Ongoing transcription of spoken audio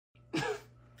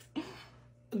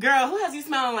Girl, who has you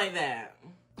smiling like that?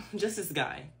 Just this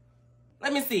guy.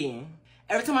 Let me see.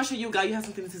 Every time I show you a guy, you have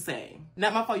something to say.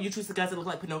 Not my fault you choose the guys that look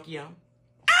like Pinocchio.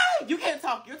 Ah! You can't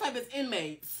talk. Your type is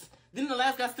inmates. Didn't the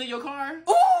last guy steal your car?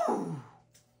 Ooh!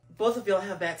 Both of y'all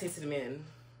have bad taste in men.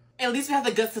 At least we have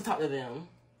the guts to talk to them.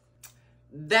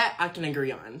 That I can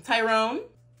agree on. Tyrone?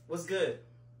 What's good?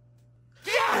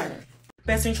 Yeah!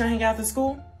 Best friend trying to hang out after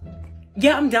school?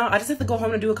 Yeah, I'm down. I just have to go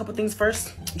home and do a couple things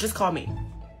first. Just call me.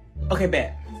 Okay,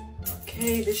 bet.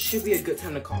 Okay, this should be a good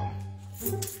time to call.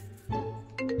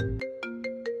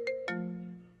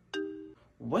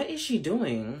 What is she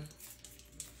doing?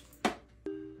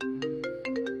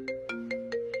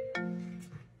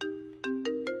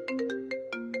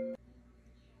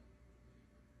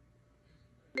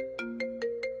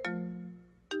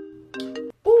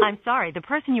 I'm sorry, the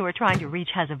person you are trying to reach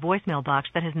has a voicemail box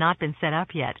that has not been set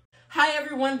up yet. Hi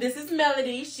everyone, this is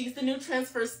Melody. She's the new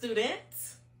transfer student.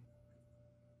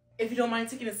 If you don't mind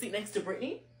taking a seat next to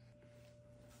Brittany.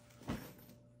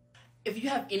 If you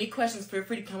have any questions, feel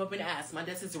free to come up and ask. My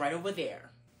desk is right over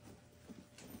there.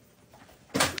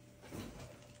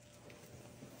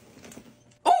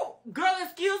 Oh, girl,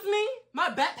 excuse me? My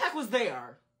backpack was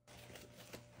there.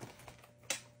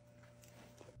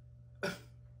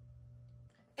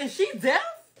 Is she deaf?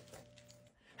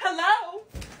 Hello?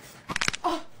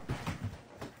 Oh.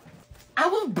 I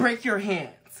will break your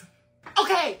hands.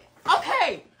 Okay,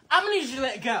 okay. I'm gonna need you to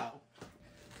let go.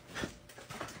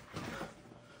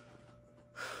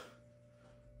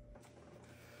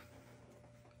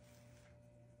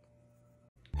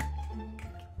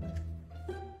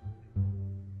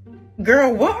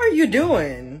 Girl, what are you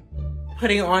doing?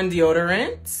 Putting on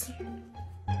deodorant?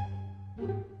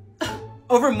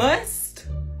 Over must?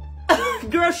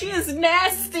 Girl, she is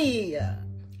nasty.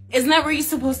 Isn't that what you're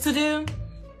supposed to do?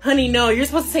 Honey, no, you're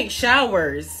supposed to take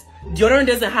showers. Deodorant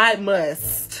doesn't hide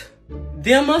must.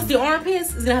 Them musty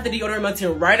armpits is gonna have the deodorant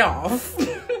melting right off.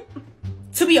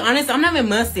 To be honest, I'm not even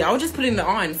musty. I was just putting it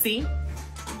on, see?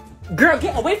 Girl,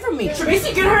 get away from me.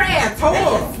 Tracy, get her ass. Hold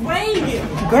on.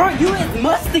 Swing. Girl, you is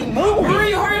musty. Move.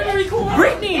 Hurry and record.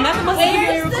 Brittany, not the musty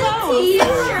in your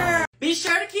clothes. Be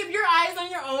sure to keep your eyes on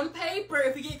your own paper.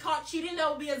 If you get caught cheating, there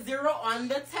will be a 0 on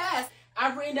the test.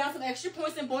 I've written down some extra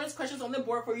points and bonus questions on the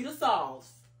board for you to solve.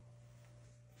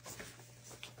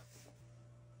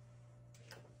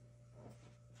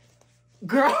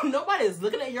 Girl, nobody is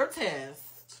looking at your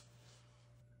test.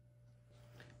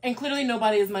 And clearly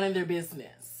nobody is minding their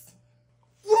business.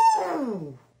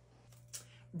 Woo!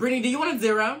 Brittany, do you want a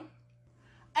 0?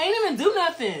 I ain't even do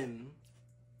nothing.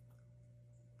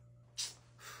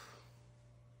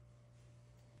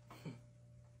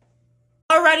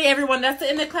 Alrighty, everyone, that's the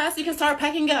end of class. You can start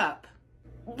packing up.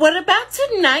 What about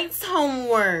tonight's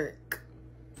homework?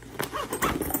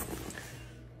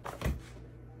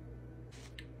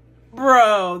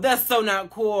 Bro, that's so not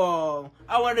cool.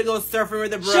 I wanted to go surfing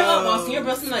with the bros. Shut up, Austin. You're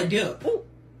busting like dip.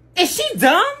 Is she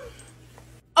dumb?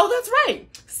 Oh, that's right.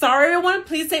 Sorry, everyone.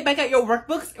 Please take back out your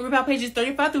workbooks and rip out pages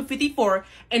 35 through 54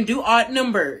 and do odd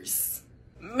numbers.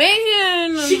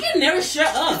 Man. She can never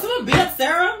shut up. Someone beat up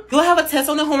Sarah. You'll have a test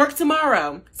on the homework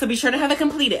tomorrow, so be sure to have it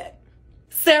completed.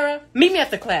 Sarah, meet me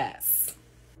after class.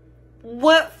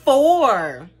 What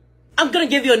for? I'm gonna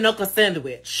give you a knuckle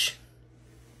sandwich.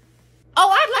 Oh,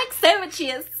 I like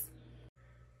sandwiches.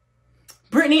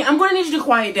 Brittany, I'm gonna need you to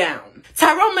quiet down.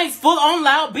 Tyrone makes full-on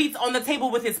loud beats on the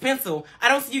table with his pencil. I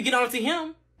don't see you get on to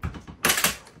him.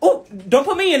 Oh, don't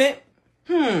put me in it.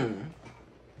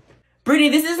 Brittany,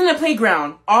 this isn't a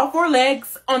playground. All 4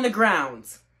 legs on the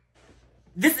ground.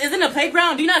 This isn't a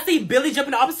playground. Do you not see Billy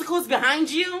jumping obstacles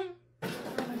behind you?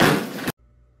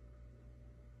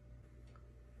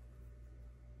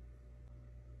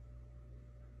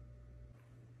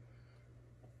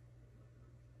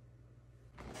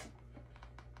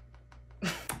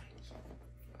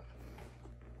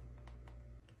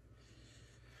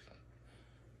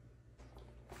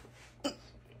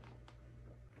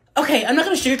 Okay, I'm not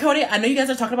gonna sugarcoat it. I know you guys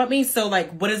are talking about me, so like,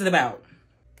 what is it about?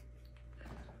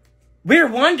 We're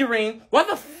wondering, why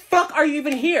the fuck are you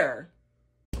even here?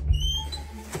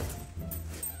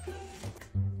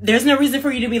 There's no reason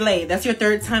for you to be late. That's your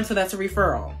 3rd time, so that's a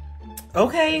referral.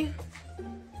 Okay.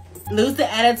 Lose the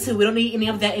attitude. We don't need any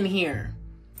of that in here.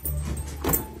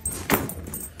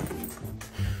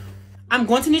 I'm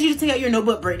going to need you to take out your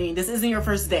notebook, Brittany. This isn't your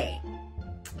first day.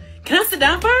 Can I sit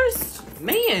down first?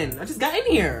 Man, I just got in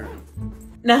here.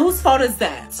 Now, whose fault is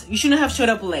that? You shouldn't have showed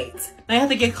up late. Now you have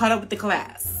to get caught up with the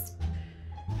class.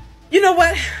 You know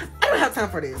what? I don't have time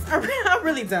for this. I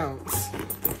really don't.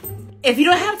 If you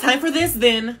don't have time for this,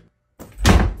 then...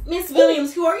 Miss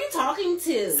Williams, who are you talking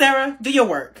to? Sarah, do your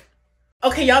work.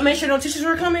 Okay, y'all made sure no teachers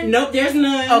were coming? Nope, there's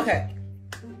none. Okay.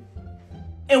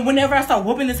 And whenever I start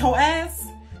whooping this whole ass,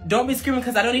 don't be screaming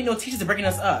because I don't need no teachers breaking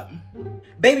us up.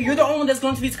 Baby, you're the only one that's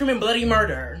going to be screaming bloody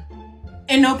murder.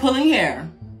 And no pulling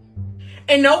hair.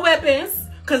 And no weapons,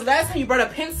 because last time you brought a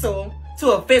pencil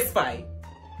to a fist fight.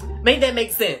 Make that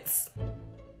make sense.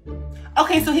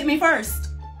 Okay, so hit me first.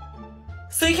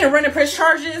 So you can run and press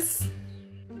charges?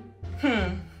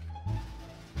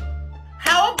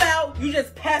 How about you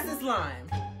just pass this line?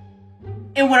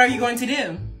 And what are you going to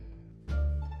do?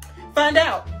 Find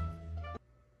out.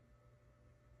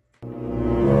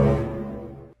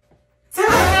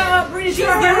 Brittany, she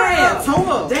don't get her ass. Hold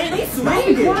up. Damn, they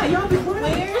swinging. Y'all be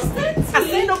quiet. Where's the teacher? I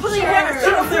said no pulling hair.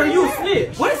 Shut up, Sarah. You a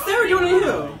snitch. What is Sarah doing in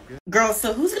here? Girl,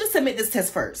 so who's gonna submit this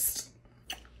test first?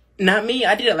 Not me.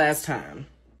 I did it last time.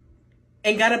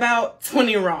 And got about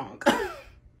 20 wrong.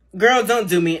 Girl, don't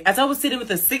do me. As I was sitting with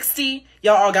a 60,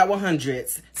 y'all all got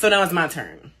 100s. So now it's my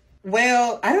turn.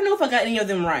 Well, I don't know if I got any of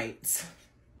them right.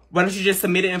 Why don't you just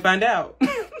submit it and find out?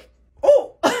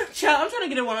 Oh, child, I'm trying to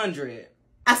get a 100.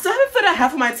 I still haven't filled out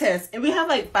half of my test, and we have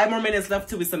like 5 more minutes left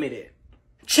till we submit it.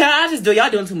 Child, I just do. Y'all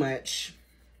doing too much.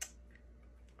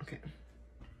 Okay.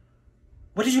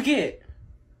 What did you get?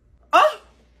 Oh!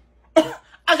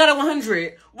 I got a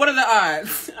 100. What are the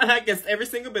odds? And I guessed every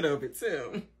single bit of it,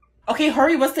 too. Okay,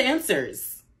 hurry. What's the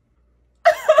answers?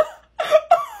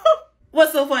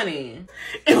 What's so funny?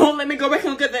 It won't let me go back and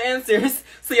look at the answers,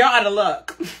 so y'all out of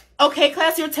luck. Okay,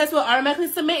 class, your test will automatically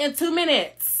submit in 2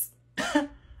 minutes.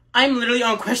 I'm literally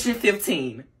on question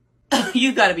 15.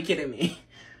 You gotta be kidding me.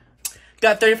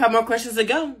 Got 35 more questions to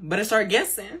go. Better start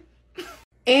guessing.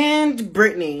 And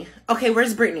Brittany. Okay,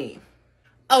 where's Brittany?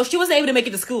 Oh, she wasn't able to make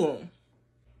it to school.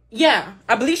 Yeah,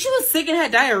 I believe she was sick and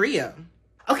had diarrhea.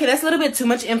 Okay, that's a little bit too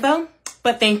much info,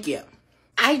 but thank you.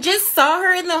 I just saw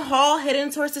her in the hall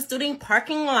heading towards the student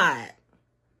parking lot.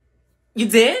 You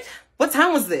did? What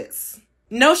time was this?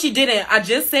 No, she didn't. I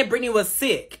just said Brittany was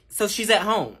sick, so she's at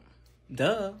home.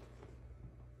 Duh.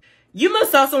 You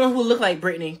must saw someone who looked like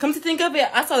Brittany. Come to think of it,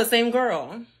 I saw the same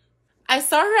girl. I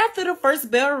saw her after the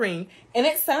first bell ring, and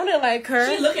it sounded like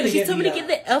her. She told me to get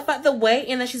the F out the way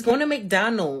and that she's going to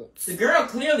McDonald's. The girl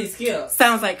clearly skilled.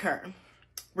 Sounds like her.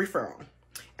 Referral.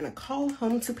 And a call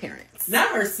home to parents.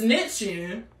 Not her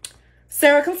snitching.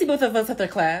 Sarah, come see both of us after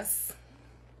class.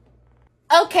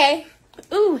 Okay.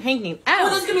 Ooh, hanging out.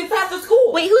 Well, let's get me past the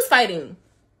school. Wait, who's fighting?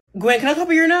 Gwen, can I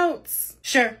copy your notes?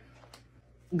 Sure.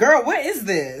 Girl, what is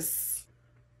this?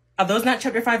 Are those not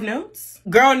chapter 5 notes?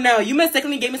 Girl, no. You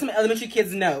mistakenly gave me some elementary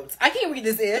kids' notes. I can't read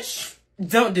this ish.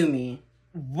 Don't do me.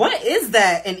 What is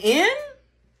that? An N?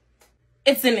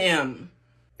 It's an M.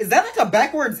 Is that like a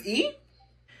backwards E?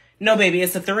 No, baby,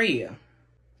 it's a 3.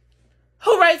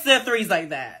 Who writes their 3s like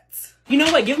that? You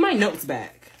know what? Give my notes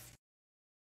back.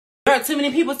 There are too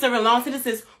many people serving long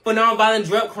sentences for nonviolent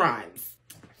drug crimes.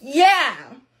 Yeah.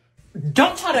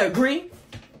 Don't try to agree.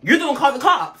 You're the one called the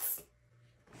cops.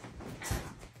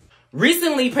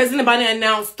 Recently, President Biden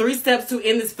announced 3 steps to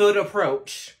end this failed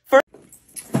approach. First,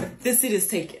 this seat is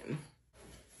taken.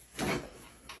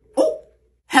 Oh,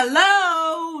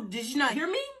 hello. Did you not hear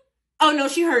me? Oh, no,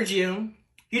 she heard you.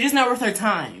 You're just not worth her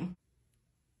time.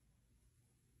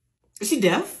 Is she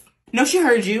deaf? No, she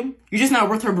heard you. You're just not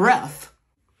worth her breath.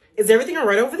 Is everything all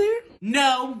right over there?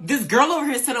 No, this girl over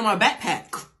here sat on my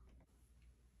backpack.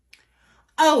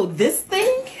 Oh, this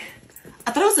thing?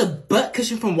 I thought it was a butt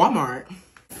cushion from Walmart.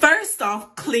 First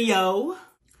off, Chloe,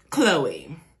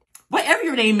 whatever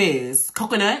your name is,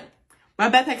 Coconut, my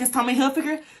backpack has Tommy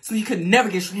Hilfiger, so you could never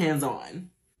get your hands on.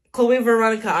 Chloe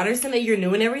Veronica, I understand that you're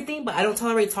new and everything, but I don't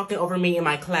tolerate talking over me in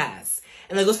my class.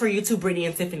 And that goes for you too, Brittany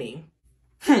and Tiffany.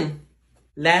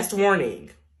 Last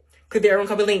warning. Click the arrow and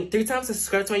copy link 3 times and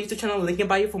subscribe to my YouTube channel, link in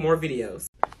bio for more videos.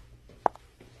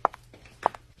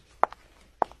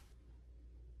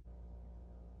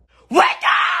 Wake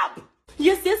up!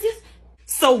 Yes.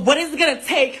 So what is it gonna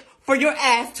take for your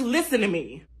ass to listen to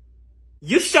me?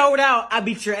 You showed out, I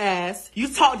beat your ass. You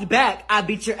talked back, I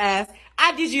beat your ass.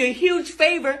 I did you a huge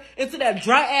favor into that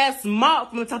dry ass mop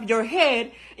from the top of your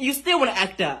head, and you still wanna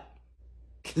act up.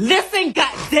 Listen,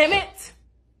 goddammit!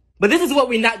 But this is what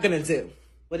we're not gonna do.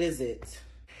 What is it?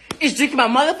 It's drinking my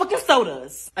motherfucking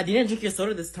sodas. I didn't drink your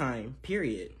soda this time,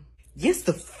 period. Yes,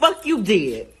 the fuck you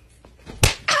did.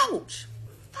 Ouch!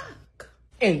 Fuck.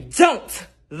 And don't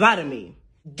lie to me.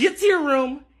 Get to your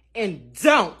room and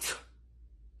don't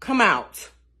come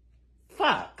out.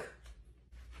 Fuck.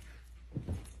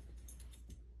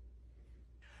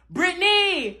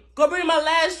 Brittany, go bring my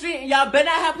last drink and y'all better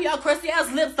not have y'all crusty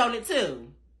ass lips on it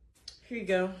too. Here you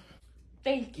go.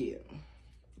 Thank you.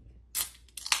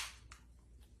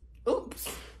 Oops.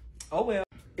 Oh well.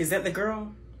 Is that the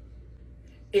girl?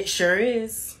 It sure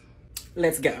is.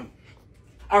 Let's go.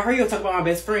 I heard you talk about my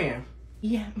best friend.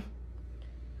 Yeah.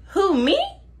 Who, me?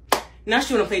 Now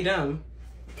she wanna play dumb.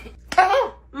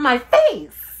 My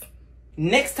face.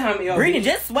 Next time, LB. Brittany,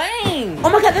 just swing. Oh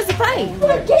my God, that's a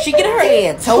fight. She get her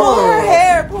head. Pull her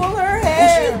hair. Pull her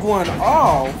hair. She's going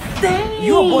off. Dang.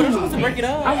 You a boy, you're supposed to break it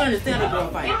up. I learned to stand up girl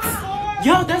fights.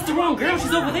 Yo, that's the wrong girl.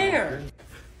 She's over there.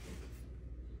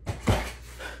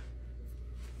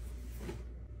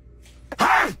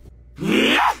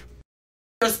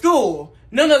 School.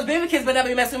 None of those baby kids better not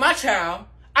be messing with my child.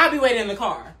 I'll be waiting in the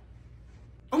car.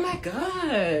 Oh my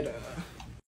God.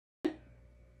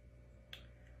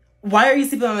 Why are you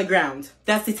sleeping on the ground?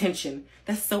 That's detention.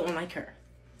 That's so unlike her.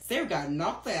 Sarah got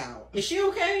knocked out. Is she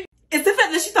okay? It's the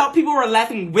fact that she thought people were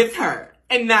laughing with her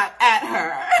and not at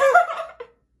her.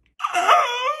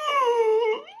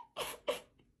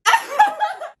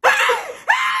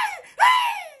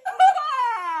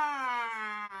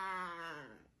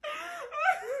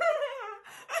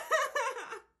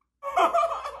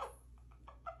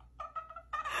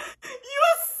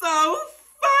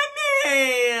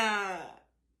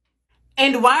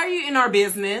 And why are you in our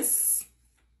business?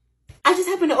 I just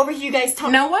happened to overhear you guys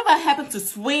talk. Now what if I happen to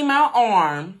swing my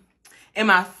arm and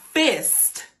my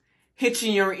fist hit you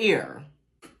in your ear?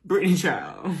 Brittany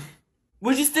child.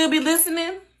 Would you still be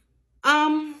listening?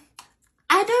 I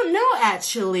don't know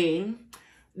actually.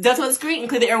 Go to the screen and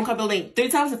click the arrow and copy the link 3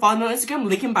 times and follow me on Instagram,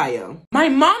 link in bio. My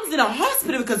mom's in a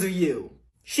hospital because of you.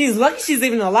 She's lucky she's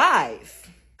even alive.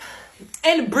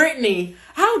 And Brittany,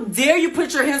 how dare you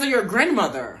put your hands on your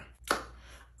grandmother?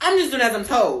 I'm just doing as I'm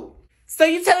told. So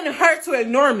you telling her to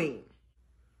ignore me?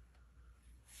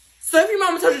 So if your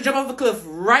mama told you to jump off the cliff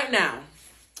right now,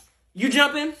 you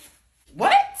jumping?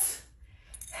 What?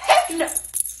 Heck no.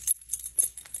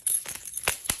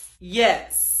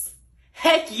 Yes.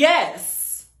 Heck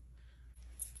yes.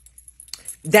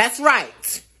 That's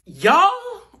right. Y'all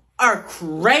are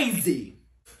crazy.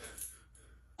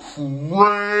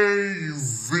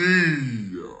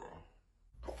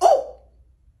 Oh!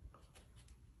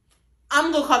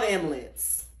 I'm gonna call the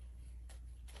ambulance.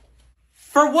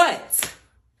 For what?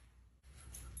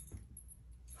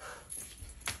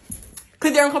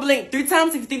 Click there and copy link 3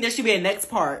 times if you think there should be a next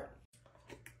part.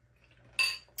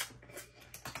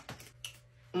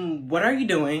 What are you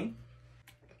doing?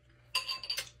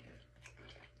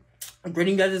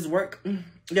 Brittany does his work. You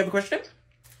have a question?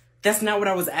 That's not what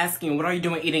I was asking. What are you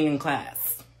doing eating in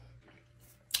class?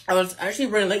 I was actually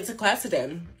running late to class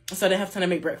today, so I didn't have time to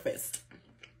make breakfast.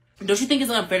 Don't you think it's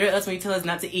unfair to us when you tell us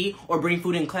not to eat or bring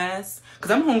food in class?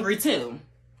 Because I'm hungry too.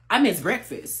 I miss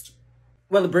breakfast.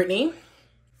 Well, Brittany,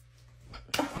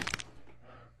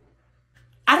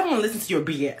 I don't want to listen to your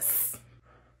BS.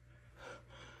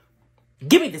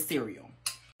 Give me the cereal.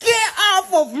 Get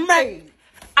off of me.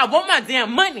 I want my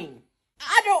damn money.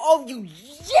 I don't owe you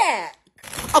yet.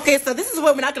 Okay, so this is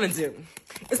what we're not going to do.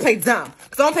 It's pay dumb.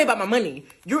 Because I don't pay about my money.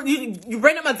 You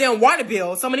ran up my damn water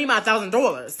bill, so I'm going to need my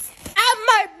 $1,000. I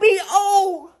might be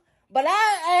old, but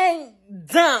I ain't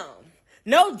dumb.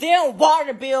 No damn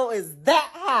water bill is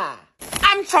that high.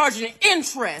 I'm charging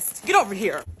interest. Get over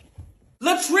here.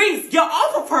 Latrice, get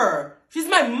off of her. She's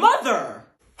my mother.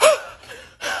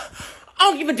 I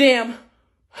don't give a damn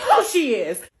who she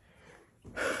is.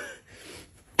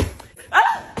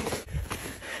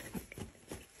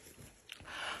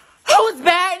 Who's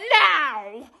bad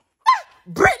now?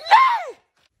 Brittany!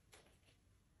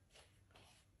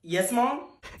 Yes, Mom?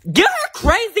 Get her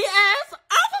crazy ass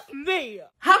off of me.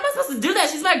 How am I supposed to do that?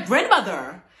 She's my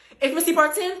grandmother. If you want to see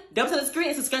part 10, double tap the screen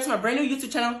and subscribe to my brand new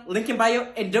YouTube channel, link in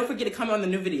bio, and don't forget to comment on the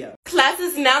new video. Class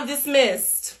is now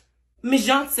dismissed. Ms.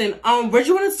 Johnson, where'd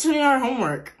you want us to do our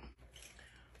homework?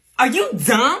 Are you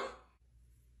dumb?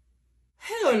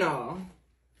 Hell no.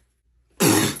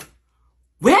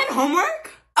 We had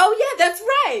homework? Oh yeah, that's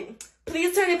right.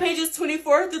 Please turn to pages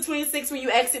 24 through 26 when you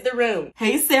exit the room.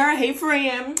 Hey Sarah, hey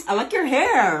Fran. I like your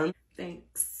hair.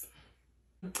 Thanks.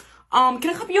 Can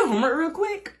I copy your homework real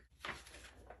quick?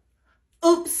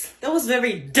 Oops, that was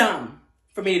very dumb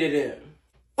for me to do.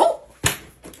 Oh!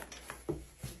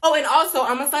 Oh, and also,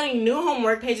 I'm assigning new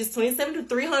homework, pages 27 to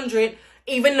 300,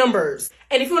 even numbers.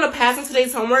 And if you want to pass on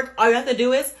today's homework, all you have to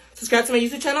do is subscribe to my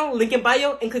YouTube channel, link in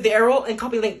bio, and click the arrow and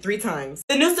copy link 3 times.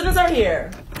 The new students are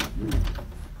here.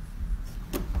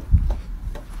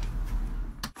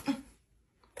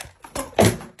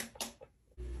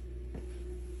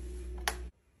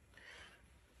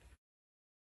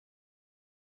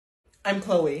 I'm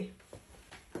Chloe.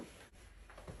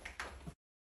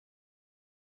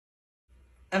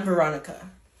 I'm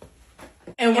Veronica.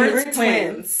 And we're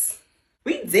twins.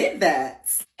 We did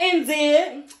that. And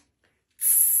did.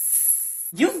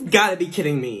 You've gotta be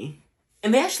kidding me.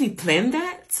 And they actually planned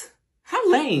that? How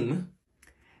lame.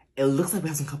 It looks like we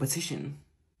have some competition.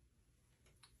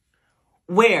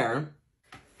 Where?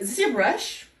 Is this your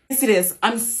brush? Yes, it is.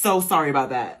 I'm so sorry about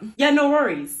that. Yeah, no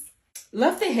worries.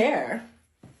 Love the hair.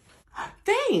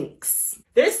 Thanks.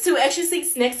 There's 2 extra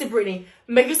seats next to Brittany.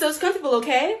 Make yourselves comfortable,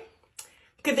 okay?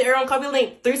 Click the arrow on copy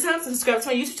link 3 times and subscribe to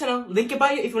my YouTube channel. Link in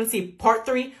bio if you want to see part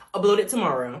 3 uploaded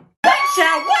tomorrow. What,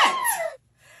 child? What?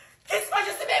 Case 5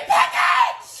 just a big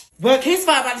package! Well, Case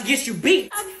 5 about to get you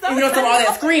beat. I'm so you know, all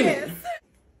that screaming.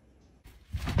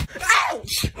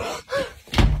 Ouch!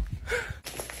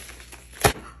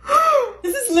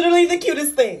 This is literally the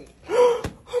cutest thing. Oh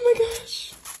my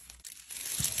gosh.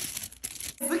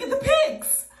 Look at the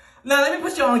pics. Now let me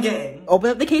put you on game. Open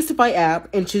up the Casetify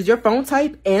app and choose your phone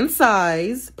type and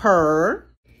size per.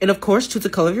 And of course, choose the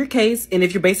color of your case. And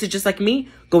if your base is just like me,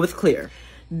 go with clear.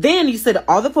 Then you set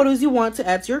all the photos you want to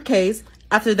add to your case.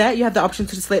 After that, you have the option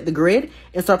to select the grid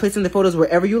and start placing the photos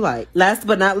wherever you like. Last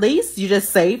but not least, you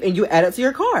just save and you add it to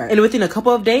your card. And within a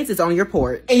couple of days, it's on your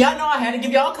porch. And y'all know I had to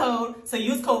give y'all a code, so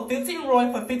use code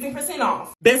 15ROY for 15%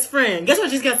 off. Best friend, guess what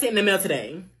just got sent in the mail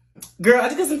today? Girl, I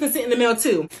just got something sent in the mail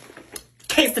too.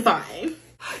 Casetify.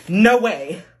 No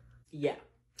way. Yeah.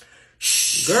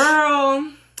 Shh.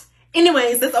 Girl.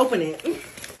 Anyways, let's open it.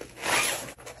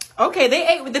 Okay, they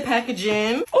ate with the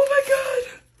packaging. Oh my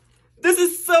god. This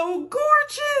is so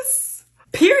gorgeous.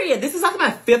 Period. This is like my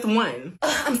 5th one.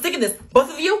 Ugh, I'm sick of this.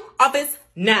 Both of you, office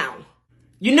now.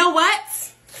 You know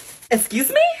what? Excuse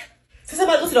me? Since I'm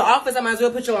about to go to the office, I might as well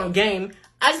put you on game.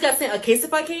 I just got sent a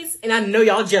Casetify case, and I know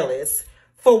y'all jealous.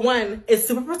 For one, it's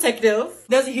super protective.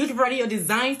 There's a huge variety of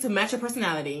designs to match your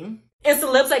personality. And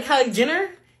celebs like Kylie Jenner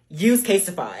use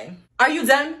Casetify. Are you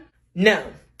done? No.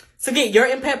 So get your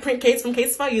impact print case from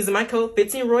Casetify using my code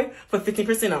 15ROY for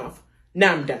 15% off.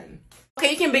 Now I'm done.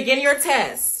 Okay, you can begin your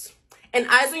test. And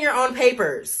eyes on your own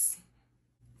papers.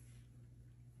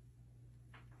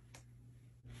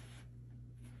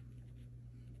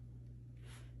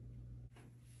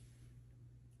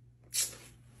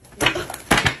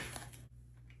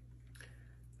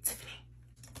 Tiffany.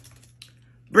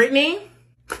 Brittany?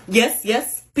 Yes,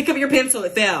 yes. Pick up your pencil,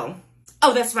 it fell.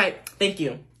 Oh, that's right. Thank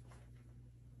you.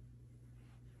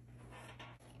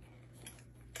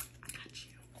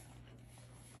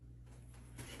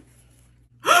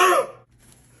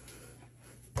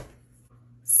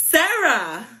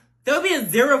 Sarah! There'll be a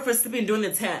 0 for sleeping during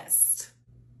the test.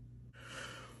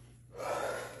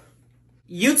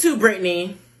 You too,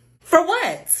 Brittany. For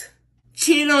what?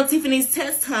 Cheated on Tiffany's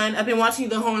test time. I've been watching you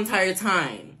the whole entire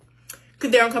time.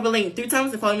 Click there on copy link 3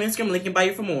 times and follow me on Instagram. Link in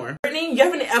bio for more. Brittany, you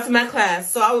have an F in my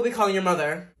class, so I will be calling your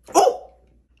mother. Oh!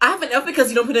 I have an F because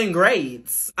you don't put in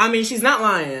grades. I mean, she's not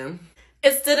lying.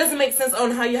 It still doesn't make sense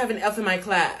on how you have an F in my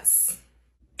class.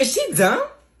 Is she dumb?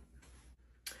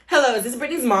 Hello, is this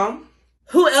Brittany's mom?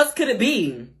 Who else could it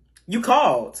be? You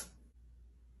called.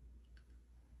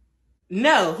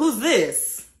 No, who's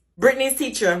this? Brittany's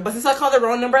teacher, but since I called the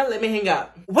wrong number, let me hang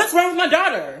up. What's wrong with my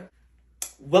daughter?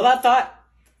 Well, I thought...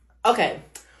 Okay.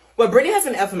 Well, Brittany has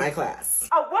an F in my class.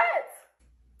 A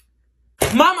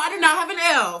what? Mom, I do not have an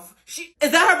F.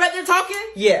 Is that her back there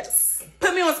talking? Yes.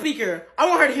 Put me on speaker. I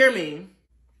want her to hear me.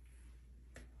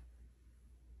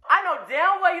 I know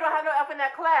damn well you don't have no F in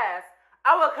that class.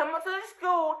 I will come up to the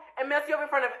school and mess you up in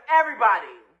front of everybody.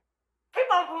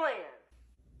 Keep on playing.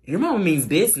 Your mama means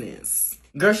business.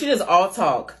 Girl, she does all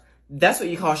talk. That's what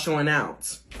you call showing out.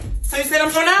 So you said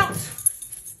I'm showing out?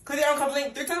 Click there on copy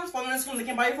link 3 times. Follow me on Instagram. Link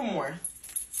in bio for more.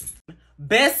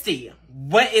 Bestie,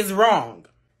 what is wrong?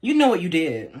 You know what you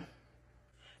did.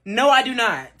 No, I do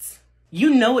not. You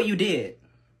know what you did.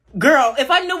 Girl, if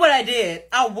I knew what I did,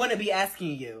 I wouldn't be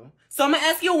asking you. So I'm going to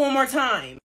ask you one more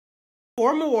time.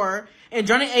 4 more, and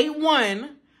Johnny ate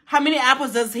 1. How many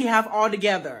apples does he have all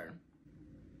together?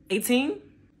 18?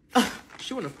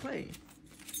 She wanna play.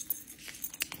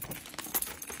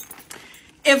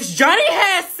 If Johnny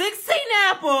has 16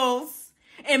 apples,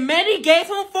 and Maddie gave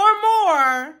him 4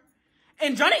 more,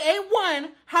 and Johnny ate 1,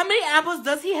 how many apples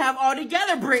does he have all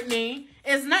together, Brittany?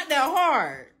 It's not that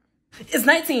hard. It's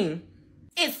 19.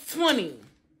 It's 20.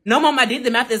 No, Mom, I did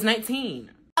the math. It's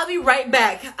 19. I'll be right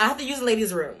back. I have to use the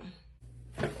ladies' room.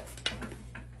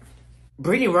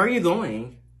 Brittany, where are you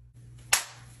going?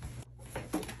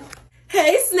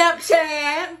 Hey,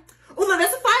 Snapchat. Oh, look,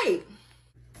 that's a fight.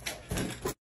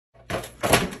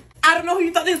 I don't know who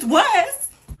you thought this was.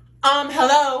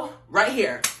 Hello. Right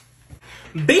here.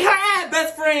 Beat her ass,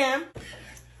 best friend.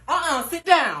 Sit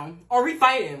down. Or we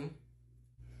fighting.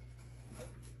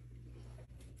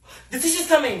 The teacher's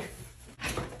coming.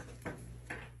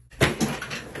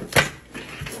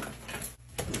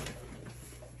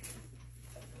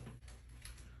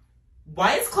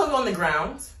 Chloe on the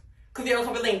ground. Click the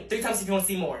arrow link 3 times if you want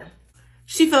to see more.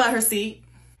 She fell out her seat.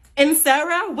 And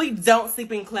Sarah, we don't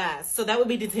sleep in class, so that would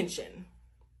be detention.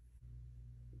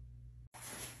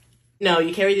 No,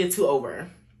 you carry the 2 over.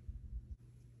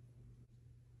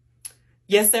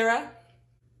 Yes, Sarah?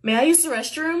 May I use the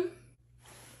restroom?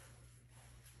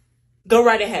 Go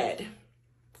right ahead.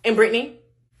 And Brittany?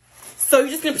 So you're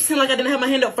just gonna pretend like I didn't have my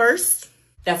hand up first?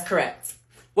 That's correct.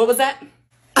 What was that?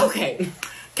 Okay.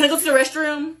 Can I go to the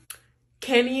restroom?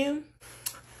 Can you?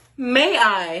 May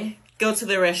I go to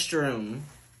the restroom?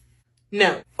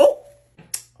 No. Oh!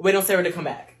 Wait on Sarah to come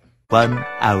back. 1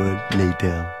 hour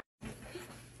later.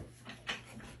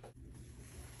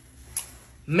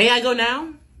 May I go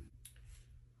now?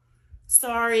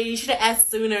 Sorry, you should have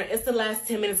asked sooner. It's the last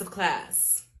 10 minutes of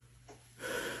class.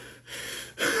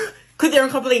 Click the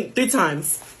arrow link 3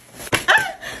 times.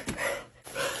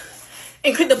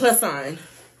 And click the plus sign.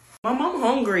 Mom, I'm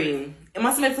hungry. And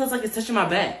my stomach feels like it's touching my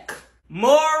back.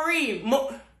 Maury!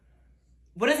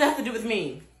 What does that have to do with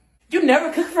me? You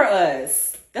never cook for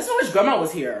us. That's why wish grandma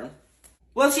was here.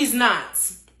 Well, she's not.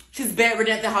 She's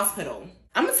bedridden at the hospital.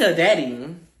 I'm gonna tell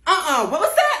daddy. What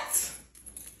was that?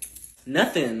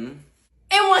 Nothing.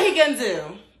 And what he gonna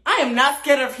do? I am not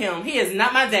scared of him. He is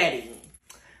not my daddy.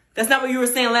 That's not what you were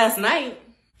saying last night.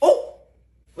 Oh!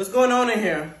 What's going on in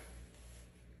here?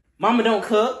 Mama don't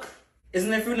cook? Isn't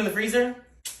there food in the freezer?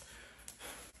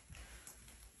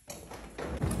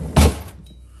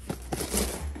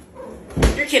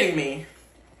 You're kidding me.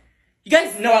 You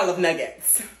guys know I love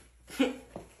nuggets. Click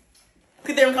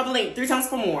there and copy link 3 times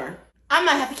for more. I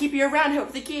might have to keep you around here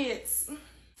with the kids.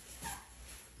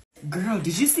 Girl,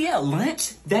 did you see at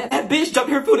lunch? That bitch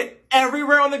dumped her food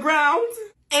everywhere on the ground.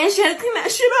 And she had to clean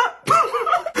that shit up.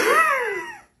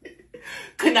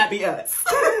 Could not be us.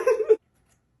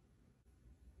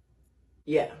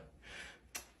 Yeah.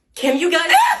 Can you guys...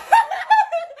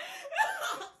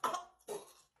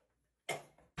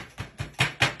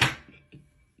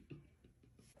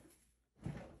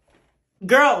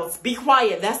 Girls, be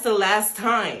quiet. That's the last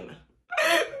time.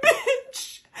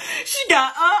 Bitch, she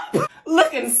got up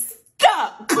looking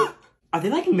stuck. Are they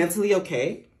like mentally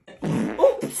okay?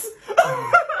 Oops.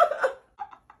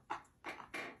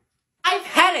 I've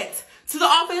had it. To the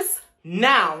office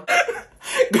now.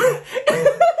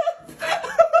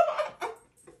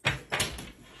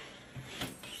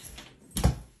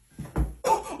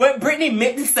 What Brittany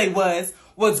meant to say was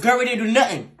girl, we didn't do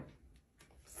nothing.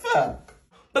 Fuck.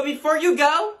 But before you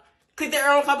go, click the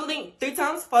arrow copy link 3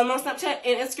 times, follow me on Snapchat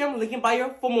and Instagram, link in bio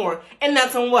for more. And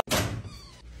that's on what?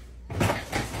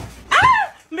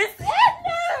 Ah! Miss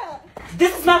Edna!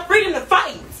 This is my freedom to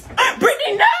fight!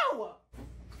 Brittany, no!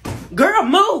 Girl,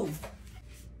 move!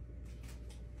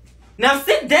 Now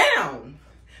sit down!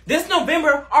 This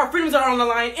November, our freedoms are on the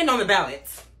line and on the ballot.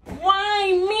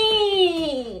 Why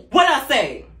me? What'd I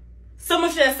say? So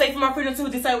much at stake from our freedom to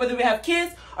decide whether we have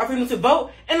kids, our freedom to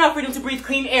vote, and our freedom to breathe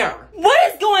clean air.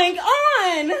 What is going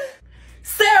on?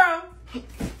 Sarah!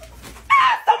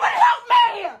 Somebody help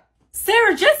me!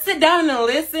 Sarah, just sit down and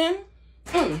listen.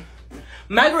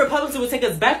 MAGA Republicans will take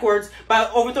us backwards by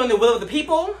overthrowing the will of the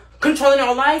people, controlling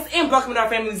our lives, and blocking what our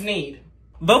families need.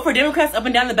 Vote for Democrats up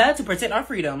and down the ballot to protect our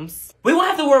freedoms. We won't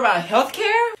have to worry about health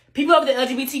care, people of the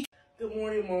LGBT. Good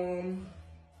morning, Mom.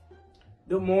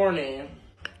 Good morning.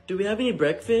 Do we have any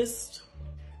breakfast?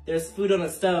 There's food on the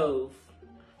stove.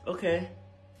 Okay.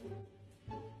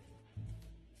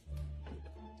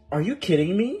 Are you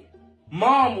kidding me?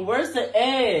 Mom, where's the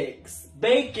eggs,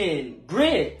 bacon,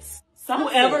 grits?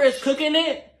 Whoever is cooking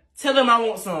it, tell them I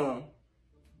want some.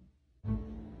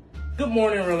 Good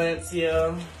morning,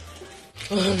 Valencia.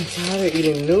 Oh, I'm tired of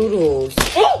eating noodles.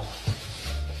 Oh!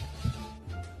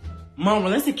 Mom,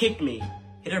 Valencia kicked me.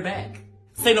 Hit her back.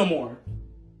 Say no more.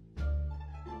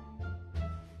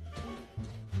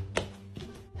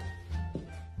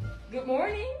 Good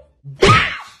morning.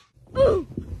 Ooh.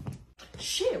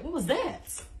 Shit, what was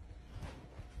that?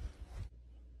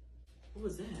 What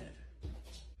was that?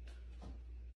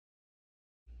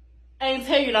 I ain't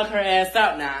tell you to knock her ass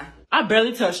out now. I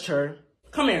barely touched her.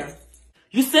 Come here.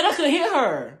 You said I could hit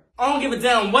her. I don't give a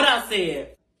damn what I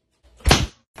said.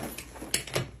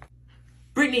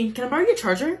 Brittany, can I borrow your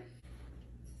charger?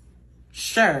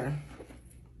 Sure.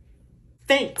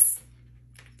 Thanks.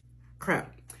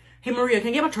 Crap. Hey, Maria, can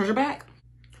I get my charger back?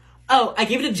 Oh, I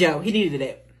gave it to Joe. He needed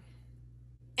it.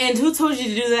 And who told you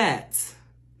to do that?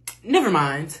 Never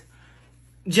mind.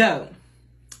 Joe,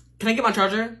 can I get my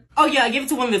charger? Oh, yeah, I gave it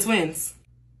to one of the twins.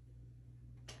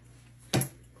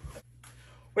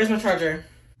 Where's my charger?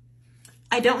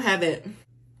 I don't have it.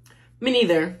 Me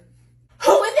neither.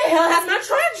 Who in the hell has my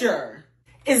charger?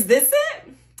 Is this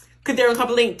it? Click there and copy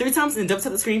the link 3 times and double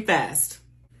tap the screen fast.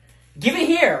 Give it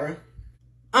here.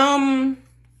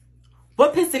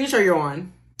 What pin signature are you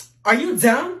on? Are you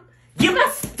dumb? Give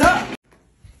that stuff.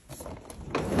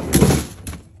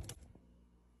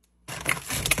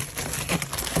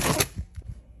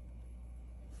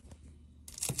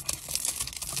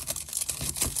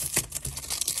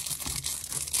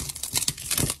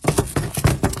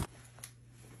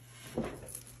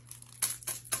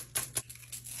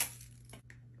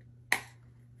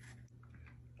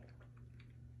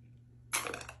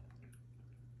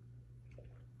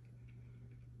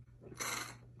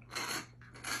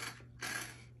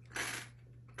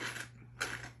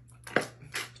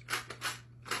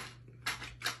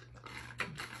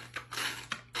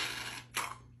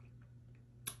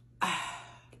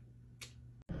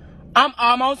 I'm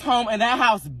almost home and that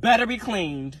house better be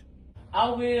cleaned. I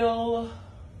will.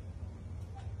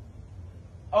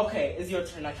 Okay, it's your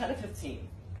turn. I count to 15.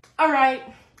 All right.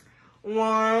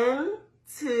 1,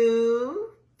 2,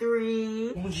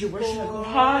 3, 4,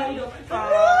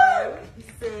 5,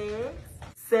 6,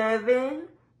 7,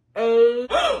 8.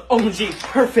 OMG,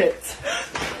 perfect.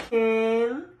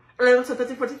 10, 11, 12,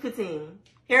 13, 14, 15.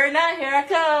 Here and now, here I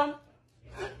come.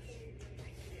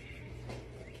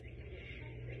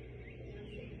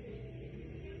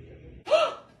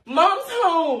 Mom's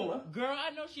home! Girl, I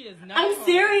know she is not I'm home.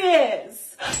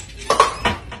 serious!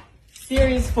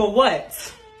 Serious for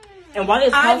what? And why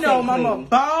is house I know, ain't mama, clean?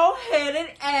 bald-headed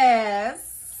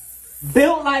ass.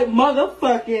 Built like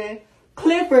motherfucking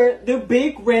Clifford, the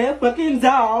big red fucking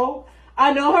dog.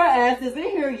 I know her ass isn't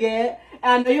here yet.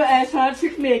 And I know your ass trying to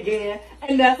trick me again.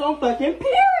 And that's on fucking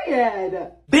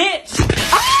period. Bitch!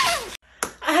 Ah!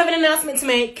 I have an announcement to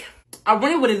make. I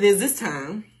wonder what it is this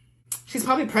time. She's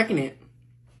probably pregnant.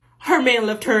 Her man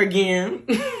left her again.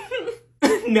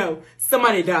 No,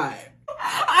 somebody died.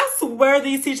 I swear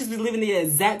these teachers be living the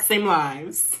exact same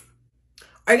lives.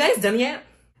 Are you guys done yet?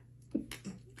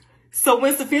 So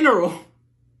when's the funeral?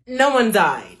 No one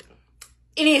died.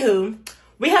 Anywho,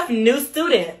 we have new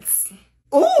students.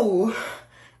 Ooh,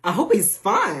 I hope he's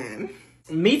fine.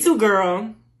 Me too,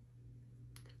 girl.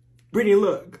 Brittany,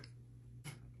 look.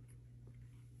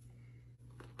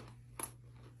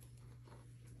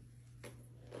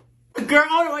 Girl, I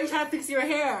don't know why you're trying to fix your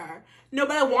hair.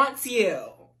 Nobody wants you.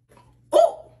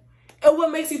 Oh, and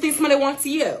what makes you think somebody wants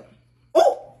you?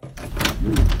 Oh,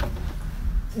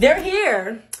 they're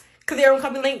here. Click the arrow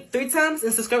copy link 3 times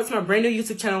and subscribe to my brand new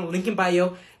YouTube channel, link in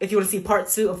bio, if you want to see part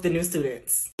 2 of the new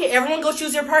students. Okay, everyone go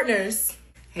choose your partners.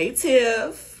 Hey,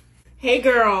 Tiff. Hey,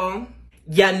 girl.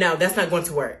 Yeah, no, that's not going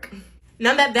to work.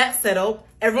 Now that that's settled,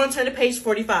 everyone turn to page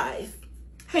 45.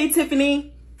 Hey,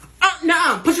 Tiffany.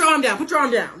 Nuh-uh. Put your arm down. Put your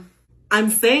arm down. I'm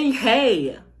saying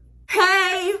hey.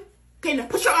 Hey. Okay, now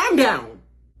put your arm down.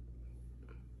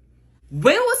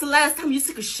 When was the last time you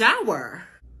took a shower?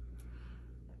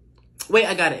 Wait,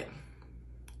 I got it.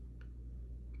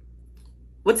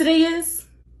 What today is?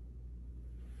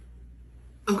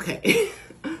 Okay.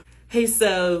 Hey,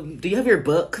 so, do you have your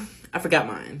book? I forgot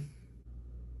mine.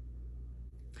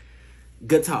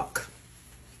 Good talk.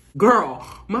 Girl,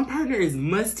 my partner is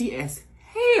musty as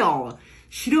hell.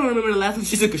 She don't remember the last time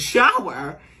she took a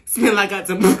shower. Smell like I got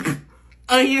some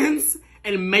onions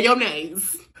and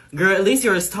mayonnaise. Girl, at least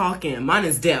yours talking. Mine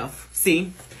is deaf.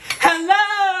 See?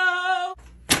 Hello!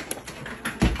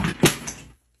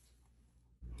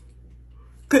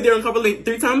 Click there and cover link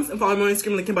 3 times and follow me on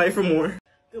Instagram link in bio for more.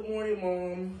 Good morning,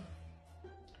 Mom.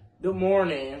 Good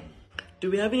morning.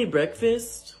 Do we have any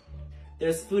breakfast?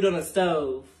 There's food on the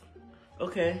stove.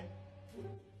 Okay.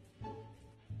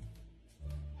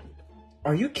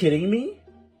 Are you kidding me?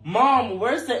 Mom,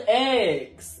 where's the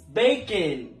eggs,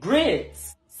 bacon,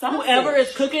 grits? Sausage. Whoever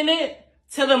is cooking it,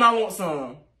 tell them I want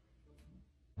some.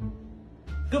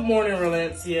 Good morning,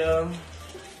 Valencia.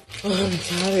 Oh, I'm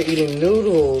tired of eating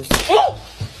noodles. Oh!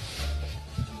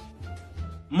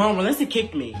 Mom, Valencia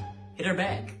kicked me. Hit her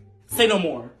back. Say no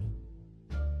more.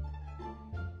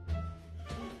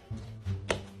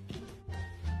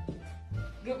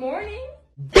 Good morning.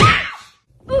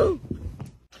 Ooh.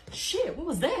 Shit, what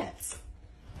was that?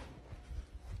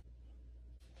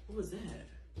 What was that?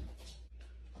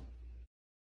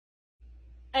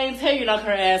 I ain't tell you knock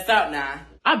her ass out now.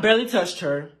 I barely touched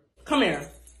her. Come here.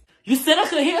 You said I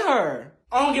could hit her.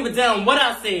 I don't give a damn what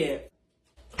I said.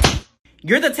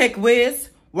 You're the tech whiz.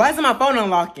 Why isn't my phone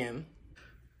unlocking?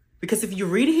 Because if you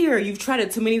read here, you've tried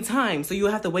it too many times, so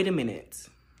you'll have to wait a minute.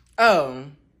 Oh.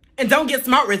 And don't get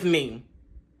smart with me.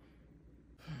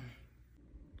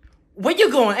 Where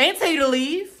you going? I ain't tell you to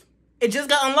leave. It just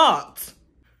got unlocked.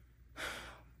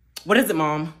 What is it,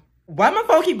 Mom? Why my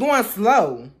phone keep going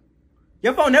slow?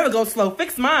 Your phone never goes slow.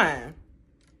 Fix mine.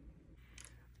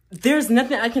 There's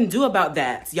nothing I can do about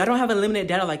that. Y'all don't have unlimited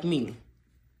data like me.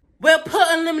 Well, put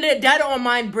unlimited data on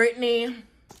mine, Brittany.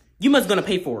 You must gonna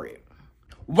pay for it.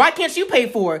 Why can't you pay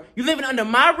for it? You living under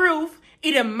my roof,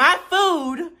 eating my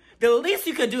food. The least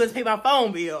you could do is pay my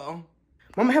phone bill.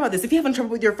 Mama, how about this? If you're having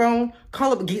trouble with your phone,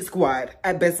 call up Geek Squad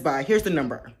at Best Buy. Here's the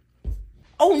number.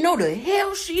 Oh, no, the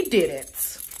hell she didn't.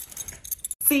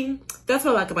 See, that's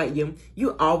what I like about you.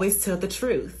 You always tell the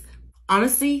truth.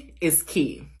 Honesty is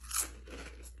key.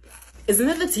 Isn't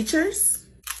it the teacher's?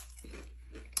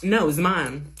 No, it's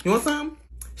mine. You want some?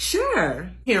 Sure.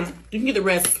 Here, you can get the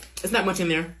rest. It's not much in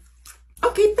there.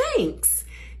 Okay, thanks.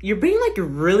 You're being like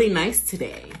really nice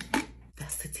today.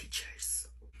 That's the teacher's.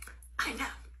 I know.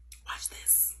 Watch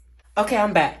this. Okay,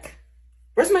 I'm back.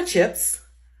 Where's my chips?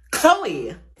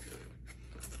 Chloe!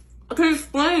 I can't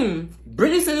explain.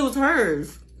 Brittany said it was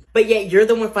hers. But yet you're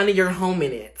the one finding your home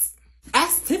in it.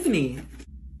 Ask Tiffany.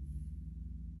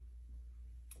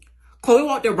 Chloe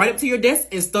walked right up to your desk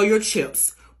and stole your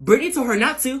chips. Brittany told her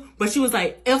not to, but she was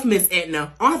like, F Miss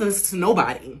Edna, I don't have to listen to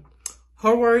nobody.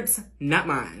 Her words, not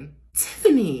mine.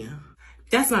 Tiffany,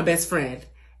 that's my best friend,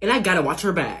 and I gotta watch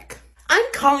her back.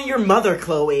 I'm calling your mother,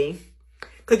 Chloe.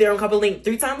 Click there on copy link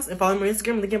 3 times and follow me on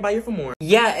Instagram, link in bio for more.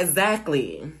 Yeah,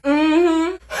 exactly.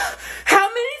 How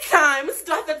many times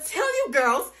do I have to tell you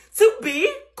girls to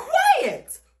be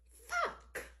quiet?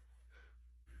 Fuck.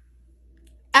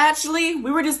 Actually,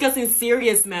 we were discussing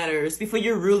serious matters before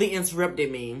you rudely interrupted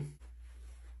me.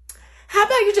 How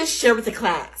about you just share with the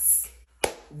class?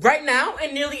 Right now,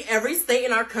 in nearly every state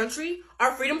in our country,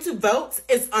 our freedom to vote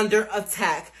is under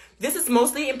attack. This is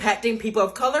mostly impacting people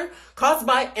of color caused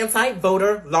by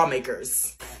anti-voter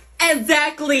lawmakers.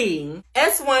 Exactly.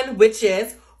 S1, which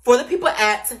is For the People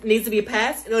Act, needs to be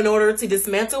passed in order to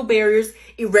dismantle barriers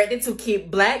erected to keep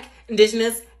Black,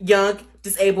 Indigenous, young,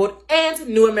 disabled, and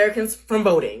new Americans from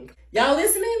voting. Y'all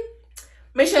listening?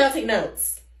 Make sure y'all take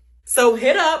notes. So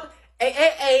hit up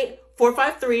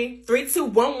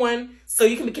 888-453-3211 so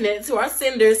you can be connected to our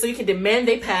senders so you can demand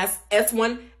they pass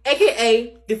S1,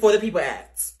 aka the For the People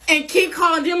Act. And keep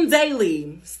calling them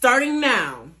daily, starting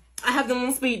now. I have them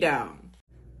on speed dial.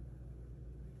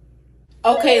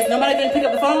 Okay, is nobody gonna pick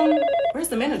up the phone? Where's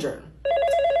the manager?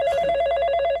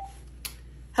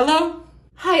 Hello?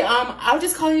 Hi, I was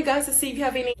just calling you guys to see if you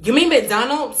have any. You mean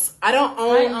McDonald's? I don't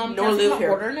own nor live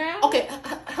here. Order now? Okay,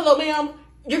 hello, ma'am.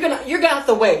 You're gonna have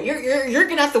to wait. You're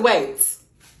gonna have to wait.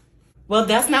 Well,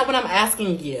 that's not what I'm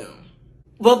asking you.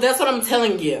 Well, that's what I'm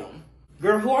telling you.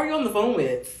 Girl, who are you on the phone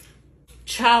with?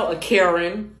 Child, a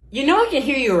Karen. You know I can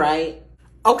hear you, right?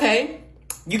 Okay,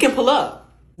 you can pull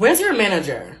up. Where's your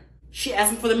manager? She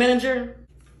asking for the manager?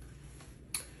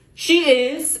 She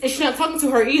is, and she's not talking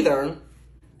to her either.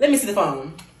 Let me see the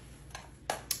phone.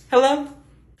 Hello?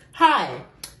 Hi,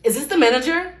 is this the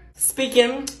manager?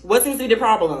 Speaking. What seems to be the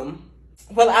problem?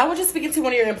 Well, I was just speaking to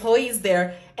one of your employees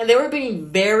there, and they were being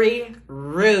very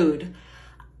rude.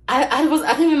 I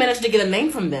think we managed to get a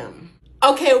name from them.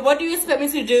 Okay, what do you expect me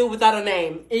to do without a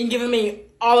name and giving me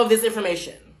all of this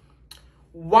information?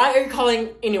 Why are you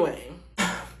calling anyway?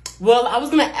 Well, I was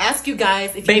gonna ask you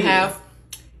guys if you have.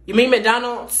 You mean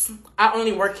McDonald's? I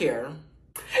only work here.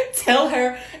 Tell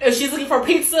her if she's looking for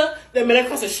pizza, then man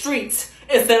across the street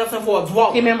instead of something for a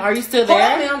Dubois. Hey, ma'am, are you still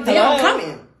there? Hold on, ma'am. I'm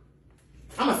coming.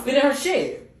 I'm gonna spit in her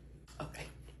shit. Okay.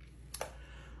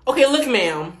 Okay, look,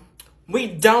 ma'am. We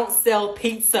don't sell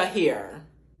pizza here.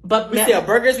 But we sell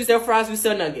burgers, we sell fries, we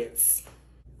sell nuggets.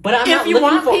 But I'm not looking for...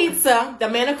 If you want pizza, the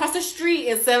man across the street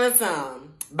is selling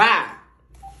some. Bye.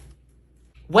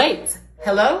 Wait.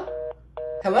 Hello?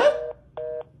 Hello?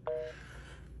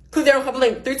 Click there on couple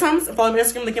link 3 times and follow me on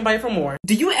Instagram, link in bio for more.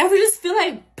 Do you ever just feel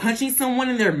like punching someone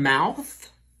in their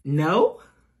mouth? No?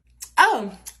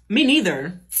 Oh, me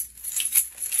neither.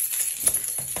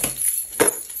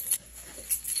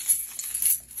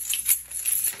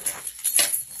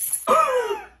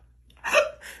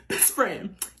 Best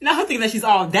friend. Now I think that she's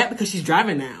all that because she's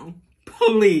driving now.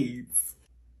 Please.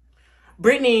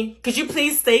 Brittany, could you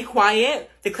please stay quiet?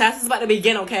 The class is about to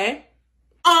begin, okay?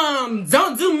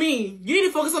 Don't do me. You need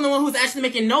to focus on the one who's actually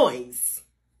making noise.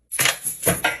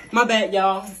 My bad,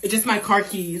 y'all. It's just my car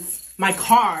keys. My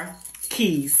car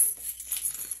keys.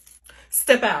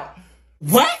 Step out.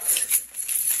 What?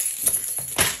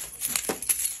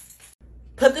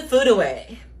 Put the food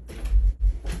away.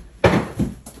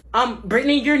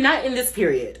 Brittany, you're not in this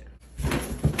period.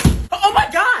 Oh my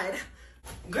God!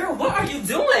 Girl, what are you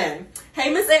doing?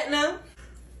 Hey, Miss Edna.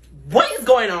 What is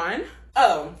going on?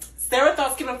 Oh, Sarah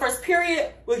thought skipping first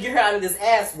period would get her out of this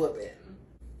ass whooping.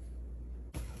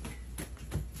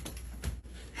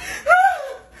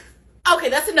 Okay,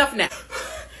 that's enough now.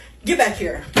 Get back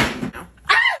here.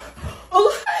 Ah!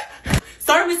 Oh,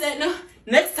 sorry, Miss Edna.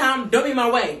 Next time, don't be in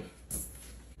my way.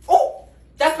 Oh,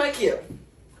 that's my cue.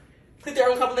 Click the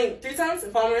arrow couple link 3 times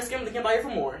and follow my Instagram link by here for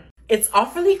more. It's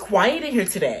awfully quiet in here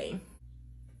today.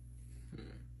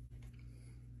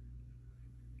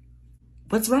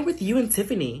 What's wrong with you and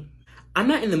Tiffany? I'm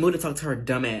not in the mood to talk to her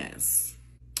dumb ass.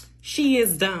 She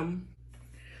is dumb.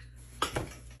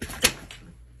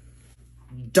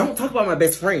 Don't talk about my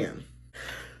best friend.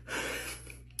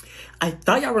 I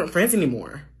thought y'all weren't friends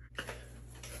anymore.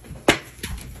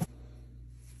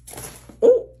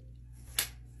 Oh.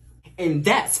 And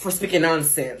that's for speaking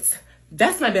nonsense.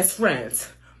 That's my best friend.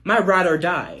 My ride or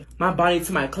die. My Bonnie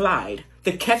to my Clyde.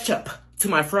 The ketchup to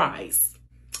my fries.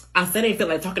 I said I didn't feel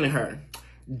like talking to her.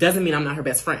 Doesn't mean I'm not her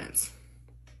best friend.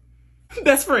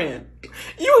 Best friend?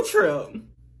 You a trip.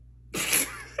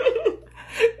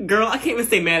 Girl, I can't even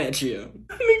stay mad at you.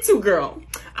 Me too, girl.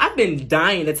 I've been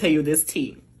dying to tell you this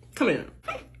tea. Come here.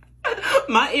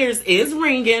 My ears is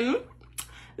ringing.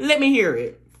 Let me hear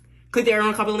it. Click the arrow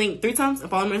on copy link 3 times and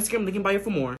follow my Instagram link by here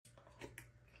for more.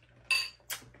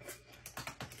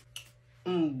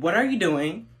 What are you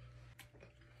doing?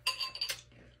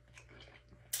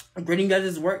 Brittany does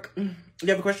his work. You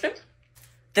have a question?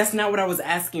 That's not what I was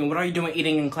asking. What are you doing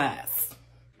eating in class?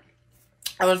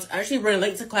 I was actually running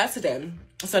late to class today,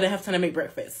 so I didn't have time to make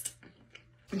breakfast.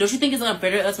 Don't you think it's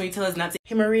unfair to us when you tell us not to?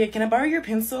 Hey, Maria, can I borrow your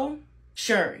pencil?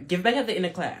 Sure. Give it back at the end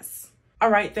of class. All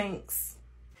right, thanks.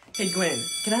 Hey, Gwen,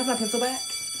 can I have my pencil back?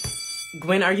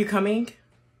 Gwen, are you coming?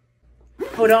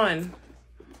 Hold on.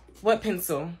 What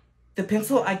pencil? The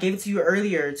pencil I gave it to you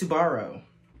earlier to borrow.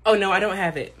 Oh, no, I don't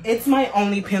have it. It's my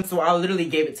only pencil. I literally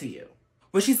gave it to you.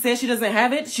 When she says she doesn't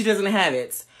have it, she doesn't have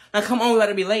it. Now, come on, we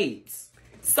gotta be late.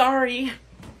 Sorry.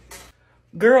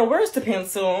 Girl, where's the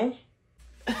pencil?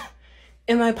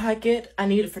 In my pocket. I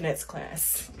need it for next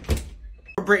class.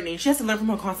 Brittany, she has to learn from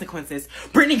her consequences.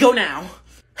 Brittany, go now.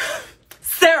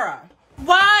 Sarah,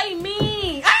 why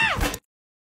me? Ah!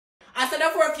 I sat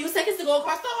up for a few seconds to go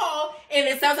across the hall, and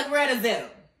it sounds like we're at a Zoom.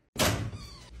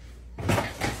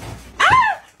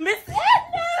 Ah! Miss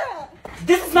Edna!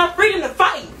 This is my freedom to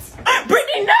fight.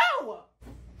 Brittany, no!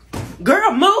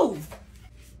 Girl, move.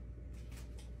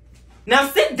 Now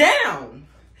sit down.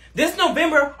 This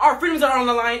November, our freedoms are on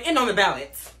the line and on the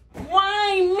ballot.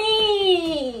 Why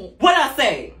me? What'd I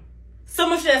say?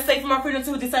 Someone should have safe from our freedom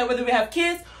to decide whether we have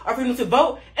kids, our freedom to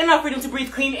vote, and our freedom to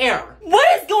breathe clean air.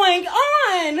 What is going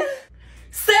on?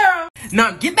 Sarah,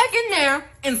 now get back in there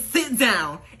and sit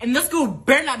down. And this school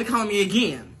better not be calling me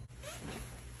again.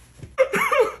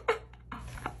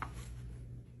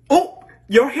 Oh,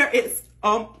 your hair is,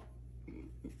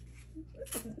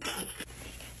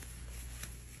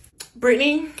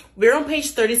 Brittany, we're on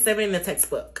page 37 in the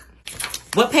textbook.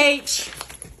 What page?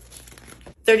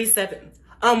 37.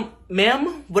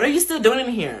 Ma'am, what are you still doing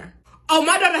in here? Oh,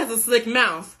 my daughter has a slick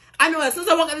mouth. I know as soon as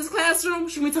I walk in this classroom,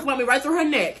 she's gonna be talking about me right through her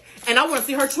neck. And I wanna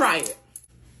see her try it.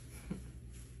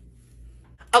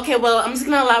 Okay, well, I'm just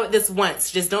gonna allow it this once.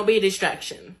 Just don't be a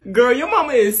distraction. Girl, your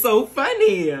mama is so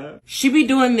funny. She be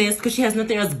doing this because she has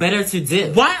nothing else better to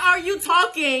do. Why are you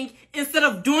talking instead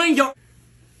of doing your...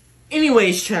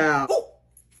 Anyways, child.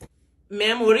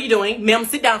 Ma'am, what are you doing? Ma'am,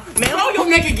 sit down. Ma'am, hold your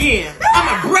neck again.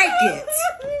 I'ma break it.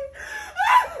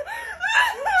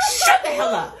 Shut the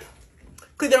hell up.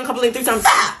 Click that on couple link 3 times.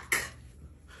 Fuck.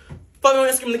 Follow me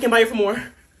on Instagram, link by here for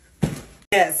more.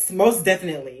 Yes, most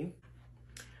definitely.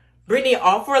 Brittany,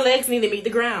 all 4 legs need to meet the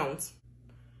ground.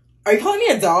 Are you calling me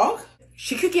a dog?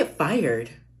 She could get fired.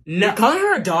 No. You're calling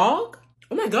her a dog?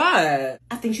 Oh my god.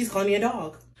 I think she's calling me a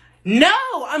dog. No,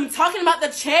 I'm talking about the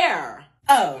chair.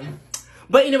 Oh.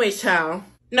 But anyways, child.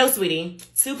 No, sweetie.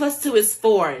 2 + 2 is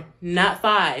 4, not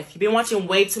 5. You've been watching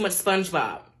way too much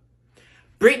SpongeBob.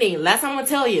 Brittany, last time I'm gonna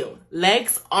tell you.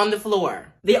 Legs on the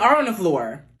floor. They are on the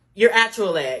floor. Your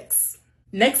actual legs.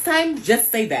 Next time,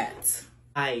 just say that.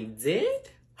 I did?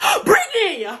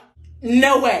 Brittany!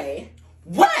 No way.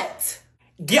 What?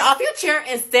 Get off your chair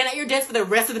and stand at your desk for the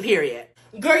rest of the period.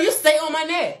 Girl, you stay on my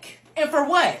neck. And for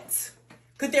what?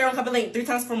 Click there on copy link 3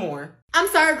 times for more. I'm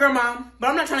sorry, girl mom, but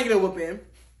I'm not trying to get a whooping.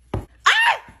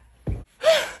 Ah!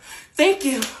 Thank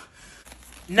you.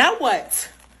 Now what?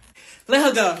 Let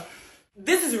her go.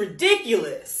 This is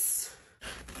ridiculous.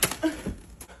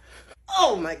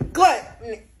 Oh my god.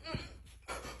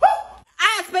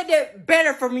 I expected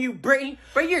better from you, Brittany,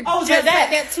 but you're just like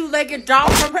that 2-legged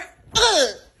dog from her.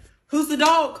 Who's the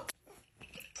dog?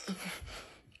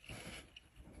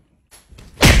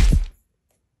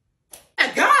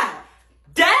 My God!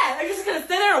 Dad, are you just gonna sit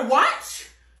there and watch?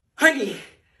 Honey,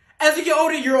 as you get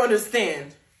older, you'll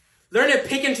understand. Learn to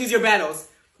pick and choose your battles.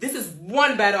 This is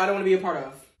one battle I don't want to be a part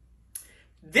of.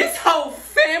 This whole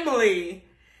family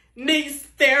needs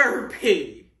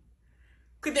therapy.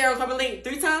 Click the arrow, copy link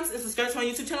 3 times and subscribe to my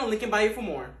YouTube channel. Link in bio for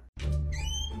more.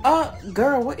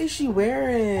 Girl, what is she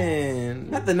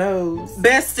wearing? Not the nose.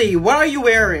 Bestie, what are you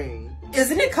wearing?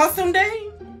 Isn't it costume day?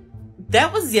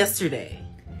 That was yesterday.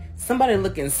 Somebody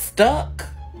looking stuck.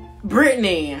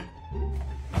 Brittany,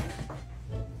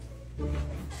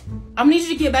 I need you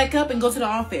to get back up and go to the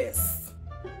office.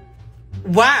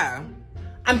 Why?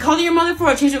 I'm calling your mother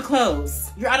for a change of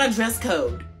clothes. You're out of dress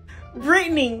code.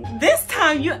 Brittany, this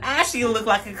time you actually look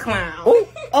like a clown. Ooh.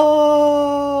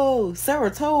 Oh, Sarah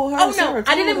told her. Oh no, Sarah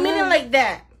I didn't told mean her. it like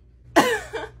that.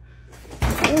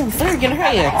 Ooh, Sarah getting her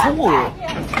hair pulled.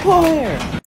 Pull her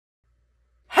hair.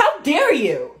 How dare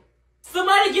you?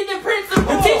 Somebody get the principal.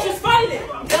 The teacher's fighting.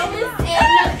 Go, Miss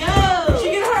Anna, go.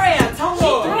 She get her ass told.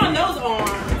 She's throwing those arms.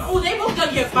 Oh, they both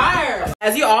gonna get fired.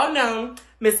 As you all know,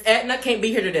 Miss Etna can't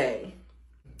be here today.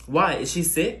 Why? Is she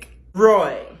sick?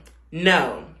 Roy,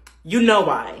 no. You know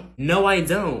why. No, I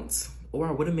don't. Or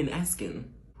I would have been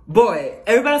asking. Boy,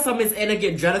 everybody saw Miss Anna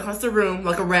get dragged across the room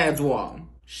like a rag wall.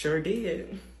 Sure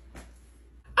did.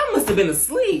 I must have been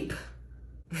asleep.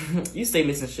 You stay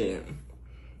missing shit.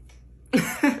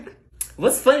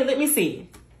 What's funny? Let me see.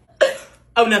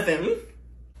 Oh, nothing.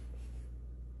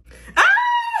 Ah!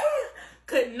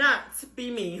 Could not be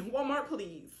me. Walmart,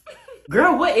 please.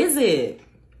 Girl, what is it?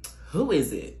 Who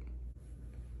is it?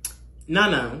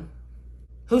 Nana.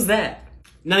 Who's that?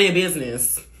 None of your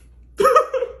business.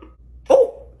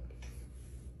 Oh!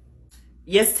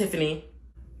 Yes, Tiffany.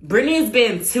 Brittany has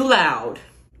been too loud.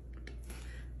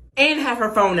 And have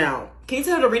her phone out. Can you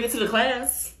tell her to read it to the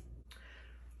class?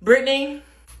 Brittany,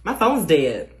 My phone's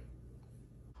dead.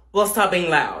 well, stop being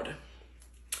loud.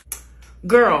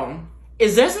 Girl,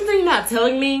 is there something you're not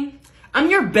telling me? I'm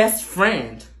your best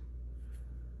friend.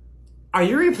 Are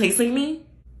you replacing me?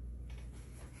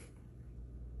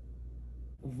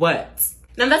 What?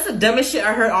 Now that's the dumbest shit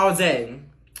I heard all day.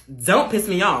 Don't piss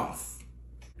me off.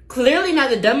 Clearly not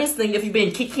the dumbest thing if you've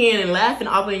been kicking and laughing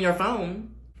opening your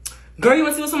phone. Girl, you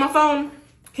wanna see what's on my phone?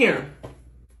 Here.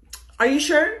 Are you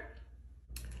sure?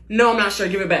 No, I'm not sure.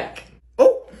 Give it back.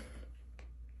 Oh.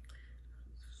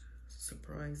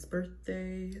 Surprise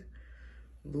birthday.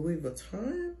 Louis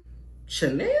Vuitton.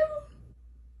 Chanel.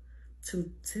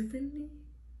 To Tiffany.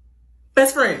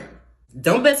 Best friend.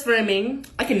 Don't best friend me.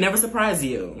 I can never surprise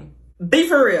you. Be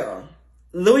for real.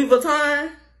 Louis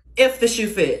Vuitton. If the shoe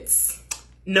fits.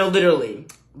 No, literally.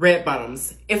 Red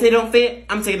bottoms. If they don't fit,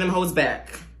 I'm taking them hoes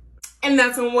back. And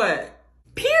that's on what?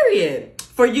 Period.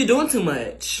 For you doing too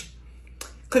much.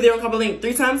 Click the copy link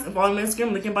 3 times and follow me on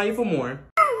Instagram. Link in bio for more.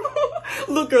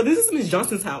 Look, girl, this is Miss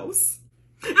Johnson's house.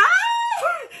 Ah!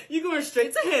 You going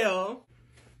straight to hell.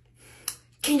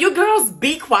 Can you girls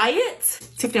be quiet?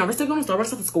 Tiffany, are we still going to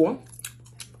Starbucks after school?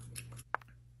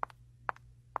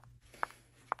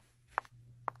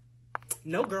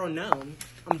 No, girl, no.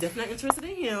 I'm definitely not interested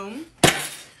in him.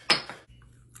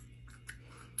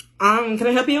 Can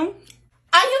I help you?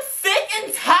 I am sick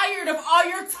and tired of all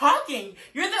your talking.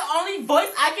 You're the only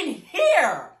voice I can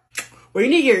hear. Well, you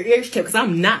need your ears checked because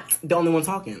I'm not the only one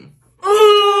talking.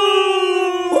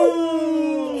 Ooh.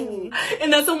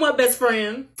 And that's on what, best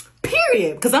friend?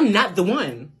 Period, because I'm not the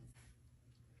one.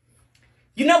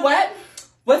 You know what?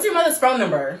 What's your mother's phone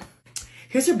number?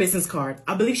 Here's your business card.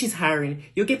 I believe she's hiring.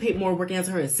 You'll get paid more working as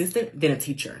her assistant than a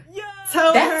teacher. Yeah.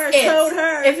 Told her.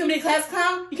 If you need a class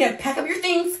clown, you can pack up your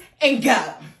things and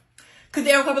go. Click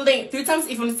the arrow copy link 3 times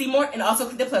if you want to see more, and also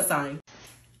click the plus sign.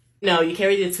 No, you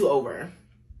carry the 2 over.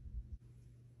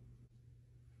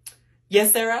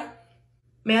 Yes, Sarah?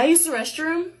 May I use the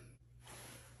restroom?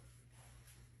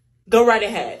 Go right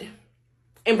ahead.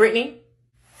 And Brittany?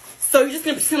 So you're just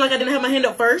gonna pretend like I didn't have my hand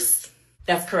up first?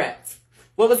 That's correct.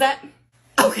 What was that?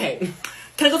 Okay.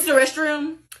 Can I go to the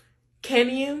restroom? Can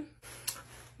you?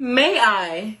 May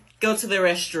I go to the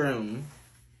restroom?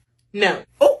 No.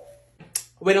 Oh!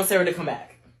 Wait on Sarah to come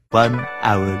back. 1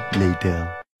 hour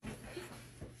later.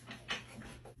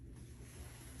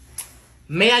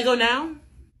 May I go now?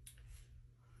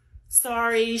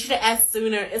 Sorry, you should have asked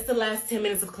sooner. It's the last 10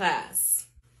 minutes of class.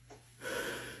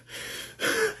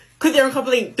 Click the arrow copy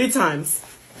link 3 times.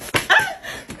 Ah!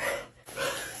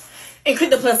 And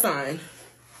click the plus sign.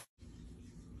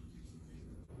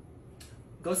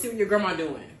 Go see what your grandma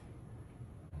doing.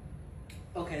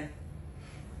 Okay.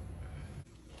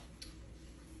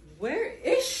 Where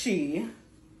is she?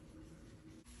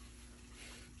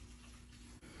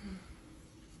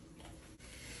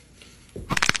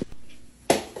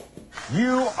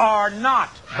 You are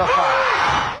not the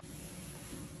father.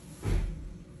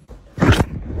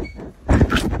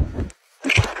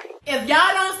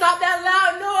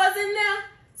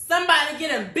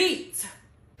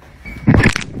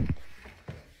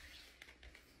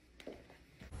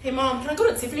 Hey, Mom, can I go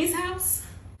to Tiffany's house?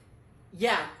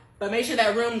 Yeah, but make sure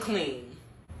that room clean.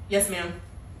 Yes, ma'am.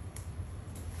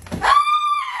 Ah!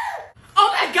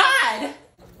 Oh my God!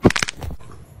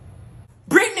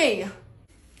 Brittany!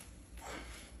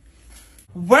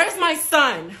 Where's my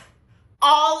son?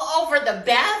 All over the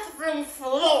bathroom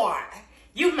floor.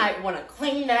 You might want to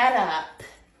clean that up.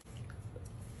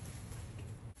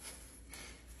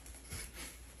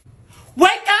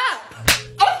 Wake up!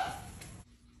 Oh!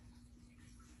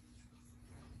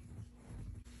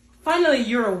 Finally,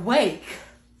 you're awake.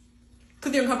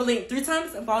 Click your uncover link 3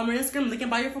 times and follow me on Instagram, link in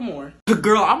bio for more.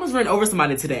 Girl, I almost ran over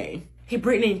somebody today. Hey,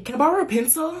 Brittany, can I borrow a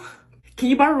pencil? Can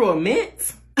you borrow a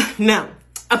mint? No,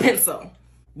 a pencil.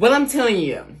 Well, I'm telling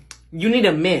you, you need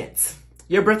a mint.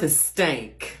 Your breath is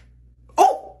stank.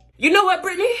 Oh, you know what,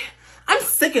 Brittany? I'm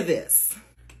sick of this.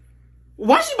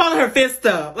 Why is she balling her fist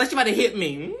up like she about to hit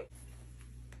me?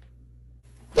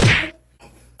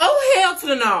 Oh, hell to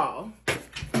the no.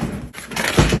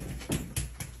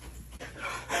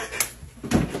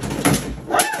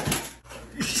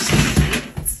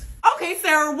 Okay,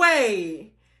 Sarah,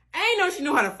 wait. I ain't know she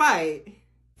knew how to fight.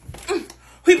 Who you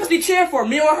supposed to be cheering for,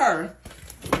 me or her?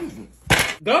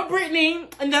 Go, Brittany,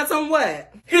 and that's on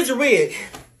what? Here's your wig.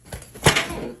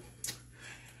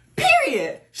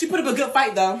 Period. She put up a good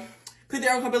fight, though. Click the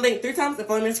arrow link 3 times and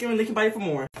follow me on Instagram, link in bio for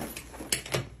more.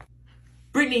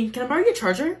 Brittany, can I borrow your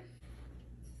charger?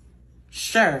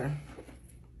 Sure.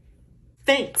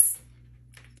 Thanks.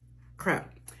 Crap.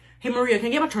 Hey, Maria, can I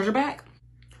get my charger back?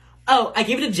 Oh, I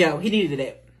gave it to Joe. He needed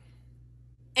it.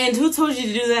 And who told you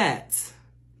to do that?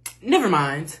 Never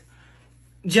mind.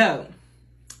 Joe,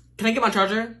 can I get my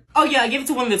charger? Oh, yeah, I gave it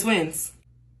to one of the twins.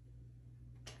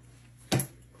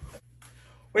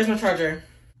 Where's my charger?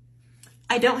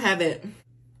 I don't have it.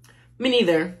 Me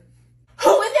neither.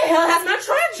 Who in the hell has my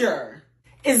charger?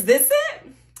 Is this it?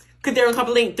 Click there on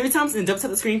copy link 3 times and double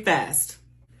tap the screen fast.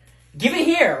 Give it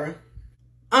here.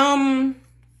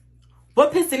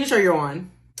 What pin signature are you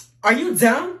on? Are you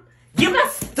dumb? Give my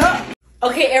stuff.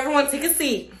 Okay, everyone take a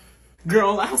seat.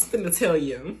 Girl, I have something to tell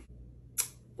you.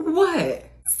 What?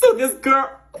 So this girl...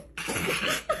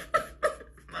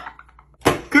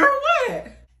 Girl, what?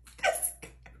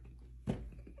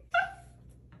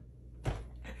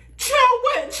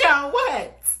 Child,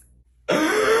 what?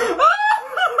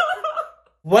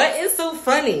 What is so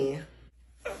funny?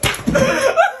 Girl,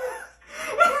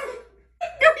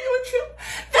 you a trip?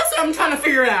 That's what I'm trying to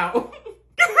figure out. Girl,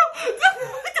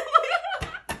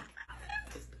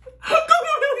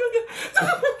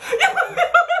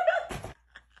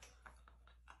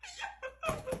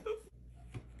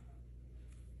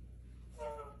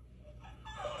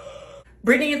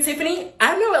 Brittany and Tiffany,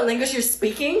 I don't know what language you're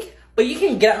speaking, but you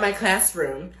can get out of my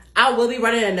classroom. I will be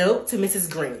writing a note to Mrs.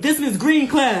 Green. This Miss Green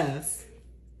class.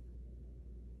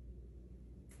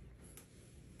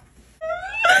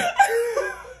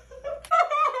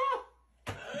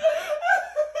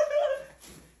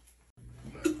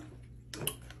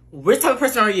 Which type of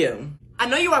person are you? I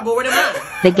know you are, but where am I?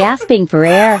 The gasping for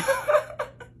air.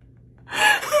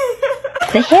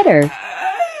 The hitter.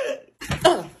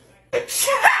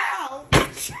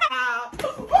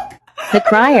 The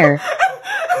crier.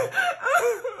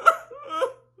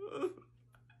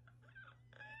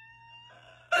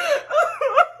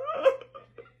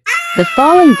 The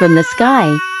falling from the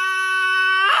sky.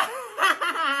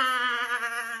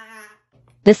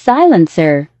 The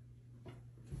silencer.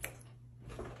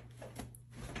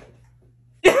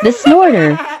 The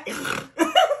snorter.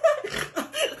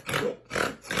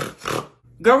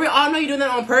 Girl, we all know you're doing that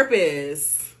on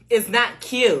purpose. It's not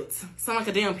cute. Sound like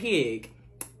a damn pig.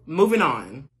 Moving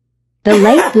on. The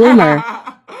late bloomer.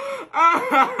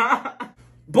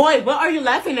 Boy, what are you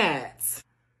laughing at?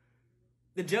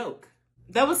 The joke.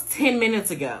 That was 10 minutes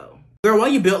ago. Girl, why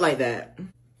you built like that?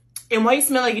 And why you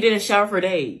smell like you didn't shower for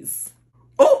days?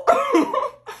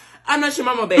 Oh, I'm not your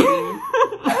mama, baby. The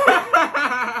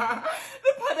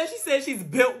part that she said she's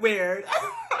built weird.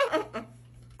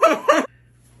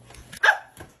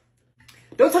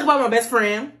 Don't talk about my best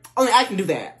friend. Only I can do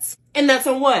that. And that's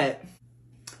on what?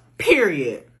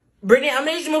 Period. Brittany, I'm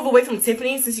gonna need you to move away from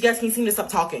Tiffany since you guys can't seem to stop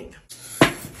talking.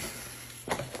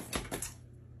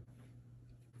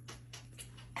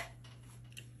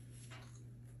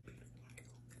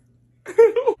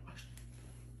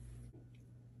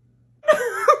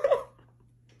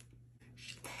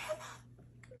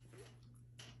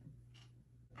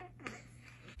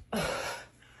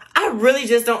 I really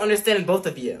just don't understand both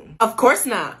of you. Of course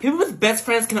not. People with best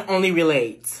friends can only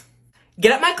relate.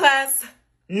 Get up my class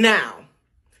now.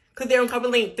 Click there on copy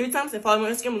link 3 times and follow me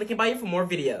on Instagram, link in bio for more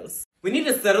videos. We need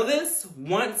to settle this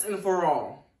once and for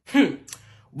all.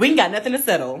 We ain't got nothing to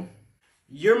settle.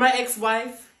 You're my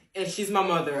ex-wife, and she's my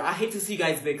mother. I hate to see you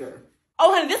guys bicker.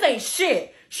 Oh, honey, this ain't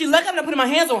shit. She lucky I'm not putting my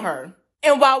hands on her.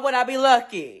 And why would I be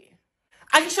lucky?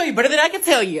 I can show you better than I can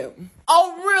tell you.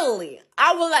 Oh, really?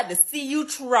 I would like to see you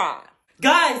try.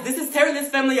 Guys, this is tearing this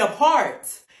family apart.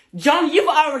 John, you've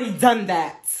already done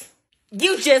that.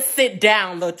 You just sit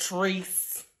down,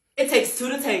 Latrice. It takes two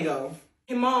to tango.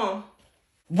 Hey, Mom.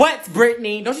 What,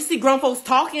 Brittany? Don't you see grown folks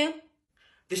talking?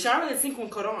 The shower and the sink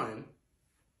won't cut on.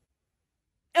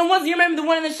 And wasn't your mom the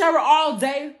one in the shower all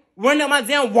day, running up my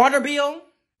damn water bill?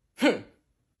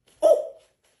 Oh.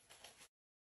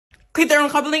 Click there on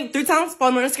copy link 3 times.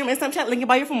 Follow me on Instagram and Snapchat. Link in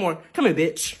bio for more. Come here,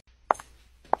 bitch.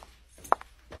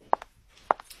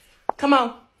 Come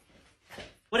on.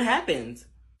 What happened?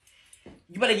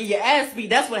 You better get your ass beat.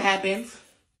 That's what happened.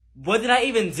 What did I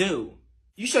even do?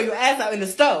 You show your ass out in the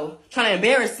stove, trying to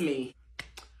embarrass me.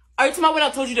 Are you talking about what I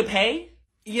told you to pay?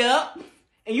 Yup.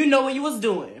 And you know what you was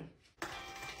doing.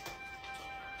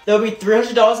 There'll be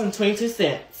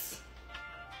 $300.22.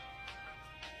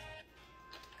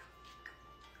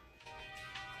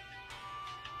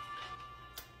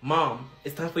 Mom,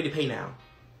 it's time for you to pay now.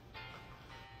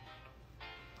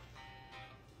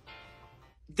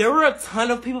 There were a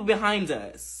ton of people behind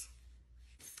us.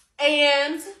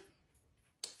 And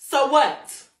so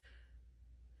what?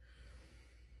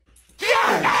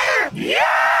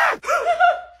 Yeah!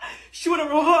 She wanna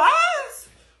roll her eyes.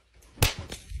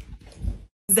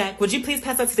 Zach, would you please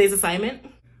pass out today's assignment?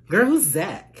 Girl, who's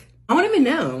Zach? I don't even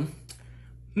know.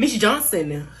 Miss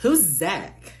Johnson, who's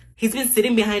Zach? He's been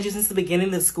sitting behind you since the beginning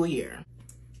of the school year.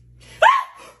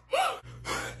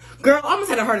 Girl, I almost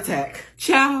had a heart attack.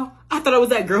 Chow, I thought it was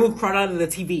that girl who crawled out of the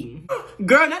TV.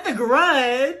 Girl, not The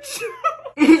Grudge.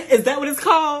 Is that what it's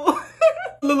called?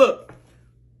 Look.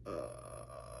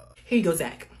 Here you go,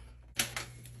 Zach.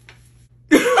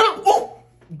 Oh,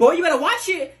 boy, you better watch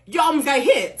it. You almost got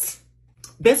hit.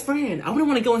 Best friend, I wouldn't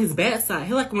want to go on his bad side.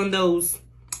 He like one of those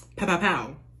pow pow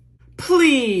pow.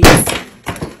 Please.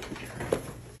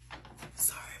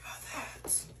 Sorry about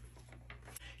that.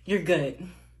 You're good.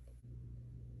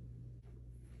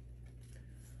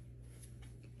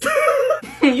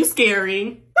 You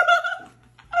scary.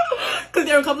 Click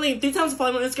there on copy link 3 times to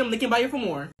follow me on Instagram. Link in bio for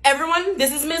more. Everyone,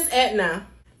 this is Miss Edna.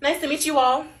 Nice to meet you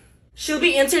all. She'll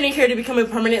be interning here to become a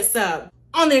permanent sub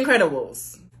on The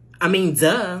Incredibles. I mean,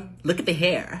 duh. Look at the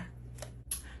hair.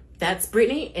 That's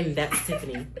Brittany and that's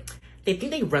Tiffany. They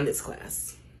think they run this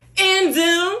class. And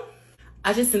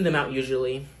I just send them out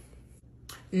usually.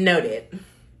 Noted.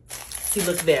 See,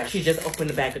 look there. She just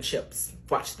opened a bag of chips.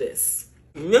 Watch this.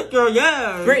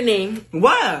 Yeah. Brittany.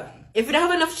 What? If you don't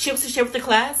have enough chips to share with the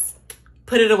class,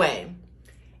 put it away.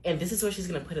 And this is where she's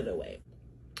gonna put it away.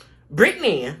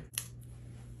 Brittany.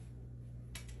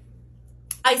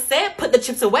 I said put the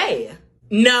chips away.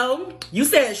 No, you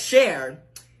said share.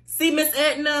 See, Miss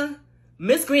Edna,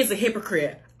 Miss Green's a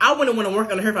hypocrite. I wouldn't want to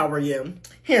work under her if I were you.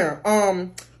 Here,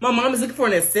 my mom is looking for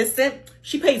an assistant.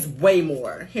 She pays way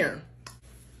more. Here.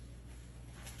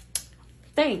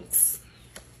 Thanks.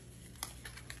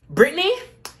 Brittany,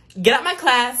 get out my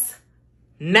class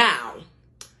now.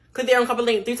 Click there on copy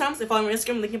link 3 times and follow me on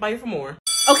Instagram. Link in bio for more.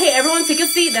 Okay, everyone take a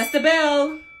seat. That's the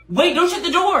bell. Wait, don't shut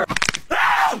the door.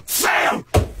 Sam!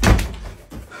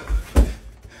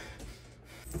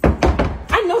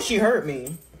 I know she heard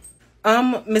me.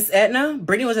 Miss Edna,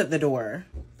 Brittany was at the door.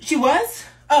 She was?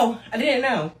 Oh, I didn't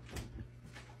know.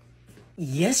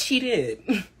 Yes, she did.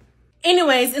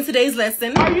 Anyways, in today's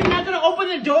lesson... Are you not gonna open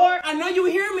the door? I know you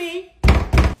hear me.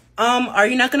 Are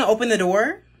you not gonna open the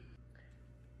door?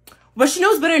 Well, she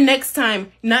knows better next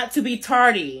time not to be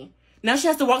tardy. Now she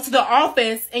has to walk to the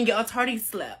office and get a tardy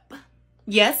slip.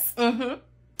 Yes? Mm-hmm.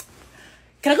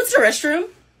 Can I go to the restroom?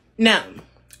 No.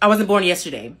 I wasn't born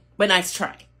yesterday, but nice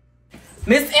try.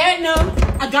 Miss Edna,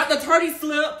 I got the tardy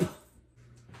slip.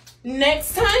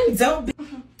 Next time, don't be...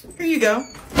 Here you go.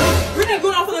 Brittany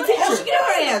going off on the teacher. She get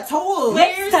her ass told.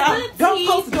 Where's the Don't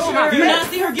close the door on my face. You not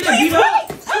see her getting beat up?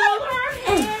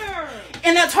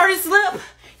 And that tardy slip?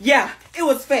 Yeah, it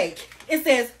was fake. It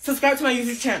says, subscribe to my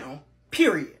YouTube channel.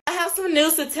 Period. I have some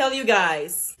news to tell you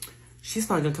guys. She's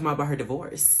finally gonna come out about her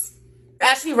divorce.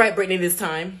 Actually, right, Brittany, this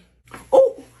time.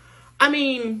 Oh, I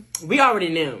mean, we already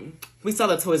knew. We saw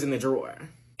the toys in the drawer.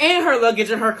 And her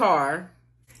luggage in her car.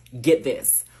 Get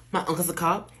this. My uncle's a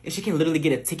cop, and she can literally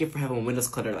get a ticket for having windows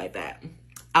cluttered like that.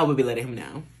 I will be letting him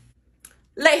know.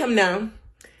 Let him know.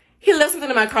 He left something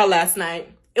in my car last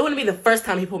night. It wouldn't be the first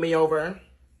time he pulled me over.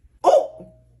 Oh!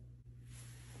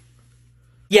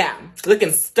 Yeah,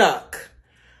 looking stuck.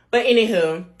 But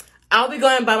anywho, I'll be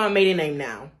going by my maiden name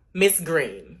now. Miss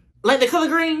Green. Like the color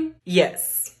green?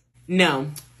 Yes.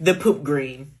 No, the poop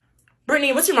green.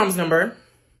 Brittany, what's your mom's number?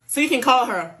 So you can call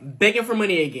her begging for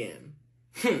money again.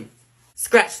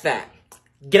 Scratch that.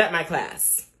 Get out my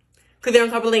class. Click there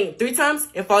and copy the link 3 times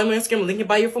and follow me on Instagram, link in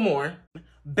bio for more.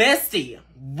 Bestie,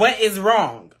 what is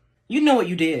wrong? You know what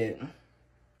you did.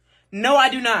 No, I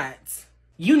do not.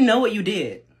 You know what you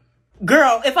did.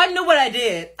 Girl, if I knew what I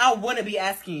did, I wouldn't be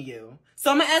asking you.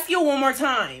 So I'm gonna ask you one more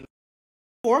time.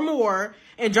 4 more,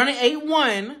 and Johnny ate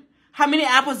 1. How many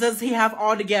apples does he have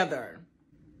altogether?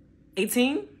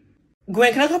 18?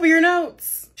 Gwen, can I copy your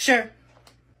notes? Sure.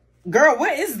 Girl,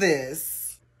 what is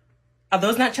this? Are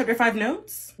those not chapter 5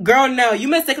 notes? Girl, no, you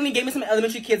mistakenly gave me some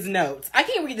elementary kids' notes. I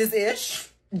can't read this ish.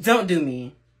 Don't do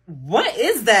me. What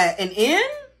is that, an N?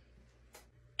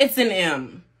 It's an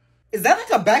M. Is that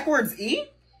like a backwards E?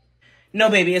 No,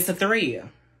 baby, it's a 3.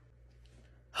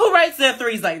 Who writes their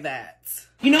 3s like that?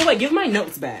 You know what, give my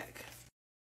notes back.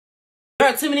 There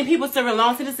are too many people serving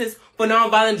long sentences for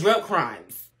non-violent drug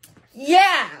crimes.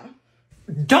 Yeah.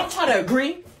 Don't try to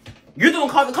agree. You're the one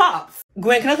called the cops.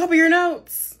 Gwen, can I copy your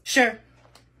notes? Sure.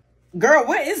 Girl,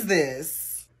 what is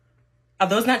this? Are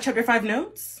those not chapter 5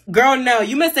 notes? Girl, no,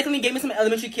 you mistakenly gave me some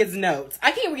elementary kids' notes.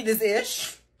 I can't read this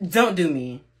ish. Don't do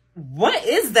me. What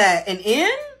is that, an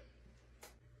N?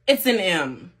 It's an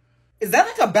M. Is that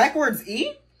like a backwards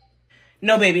E?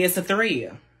 No, baby, it's a 3.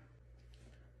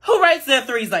 Who writes their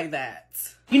 3s like that?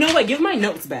 You know what, give my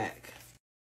notes back.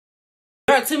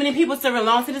 There are too many people serving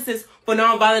long sentences for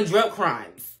non-violent drug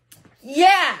crimes.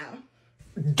 Yeah.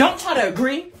 Don't try to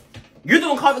agree. You're the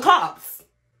one called the cops.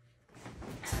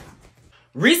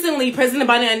 Recently, President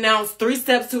Biden announced 3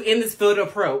 steps to end this failed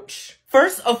approach.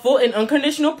 First, a full and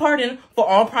unconditional pardon for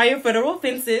all prior federal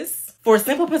offenses for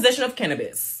simple possession of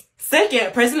cannabis.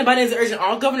 Second, President Biden is urging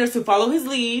all governors to follow his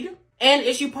lead and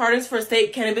issue pardons for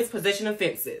state cannabis possession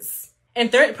offenses.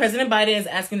 And third, President Biden is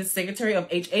asking the Secretary of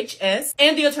HHS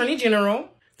and the Attorney General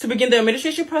to begin the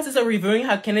administration process of reviewing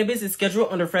how cannabis is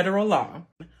scheduled under federal law.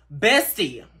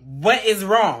 Bestie, what is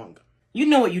wrong? You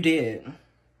know what you did.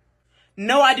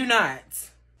 No, I do not.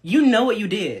 You know what you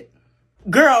did.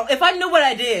 Girl, if I knew what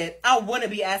I did, I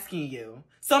wouldn't be asking you.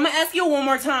 So I'm gonna ask you one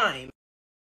more time.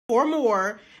 4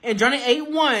 more, and Johnny ate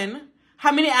 1.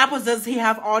 How many apples does he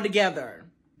have altogether?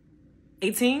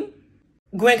 18?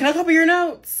 Gwen, can I copy your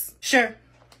notes? Sure.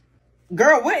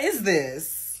 Girl, what is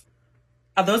this?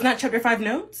 Are those not chapter 5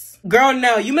 notes? Girl,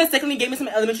 no, you mistakenly gave me some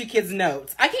elementary kids'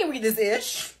 notes. I can't read this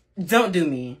ish. Don't do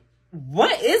me.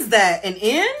 What is that, an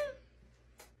N?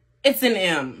 It's an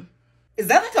M. Is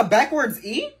that like a backwards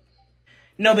E?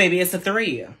 No, baby, it's a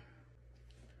 3.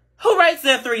 Who writes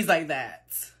their 3s like that?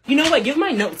 You know what, give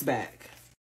my notes back.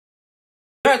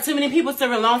 There are too many people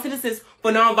serving long sentences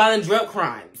for non-violent drug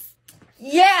crimes.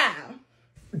 Yeah.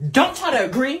 Don't try to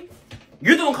agree.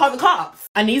 You're the one called the cops.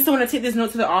 I need someone to take this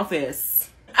note to the office.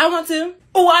 I want to.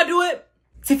 Oh, I'll do it.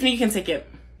 Tiffany, you can take it.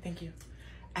 Thank you.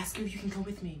 Ask her if you can go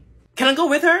with me. Can I go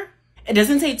with her? It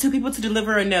doesn't take 2 people to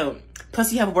deliver a note.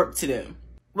 Plus, you have work to do.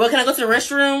 Well, can I go to the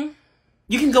restroom?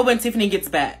 You can go when Tiffany gets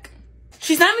back.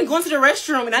 She's not even going to the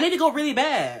restroom, and I need to go really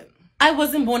bad. I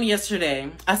wasn't born yesterday.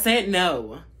 I said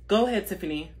no. Go ahead,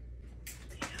 Tiffany.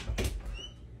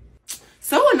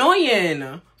 So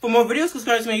annoying. For more videos,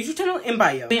 subscribe to my YouTube channel in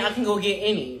bio. I can go get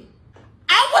any.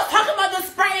 I was talking about the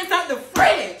Sprite inside the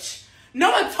fridge.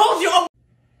 No one told you. Oh.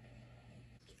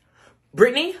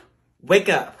 Brittany, wake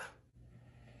up.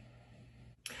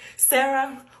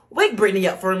 Sarah, wake Brittany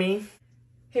up for me.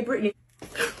 Hey, Brittany.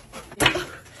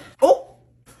 Oh.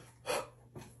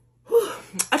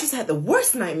 I just had the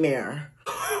worst nightmare.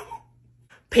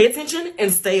 Pay attention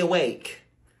and stay awake.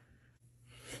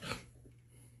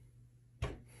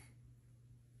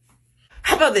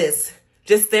 How about this?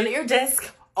 Just stand at your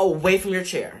desk away from your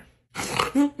chair.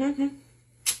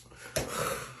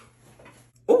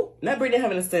 Oh, not Brittany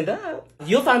having to stand up.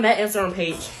 You'll find that answer on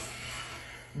page.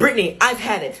 Brittany, I've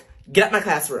had it. Get out my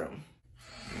classroom.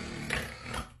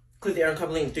 Click the arrow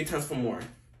copy link 3 times for more.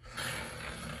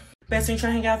 Best thing,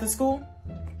 trying to hang out after school?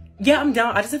 Yeah, I'm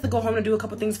down. I just have to go home and do a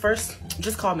couple things first.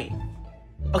 Just call me.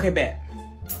 Okay, bet.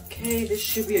 Okay, this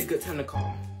should be a good time to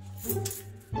call.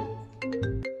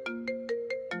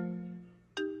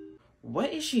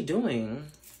 What is she doing?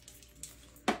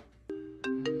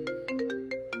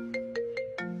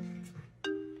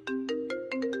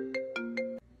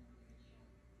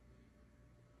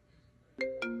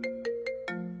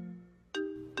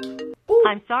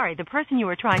 I'm sorry, the person you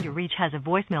are trying to reach has a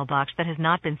voicemail box that has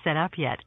not been set up yet.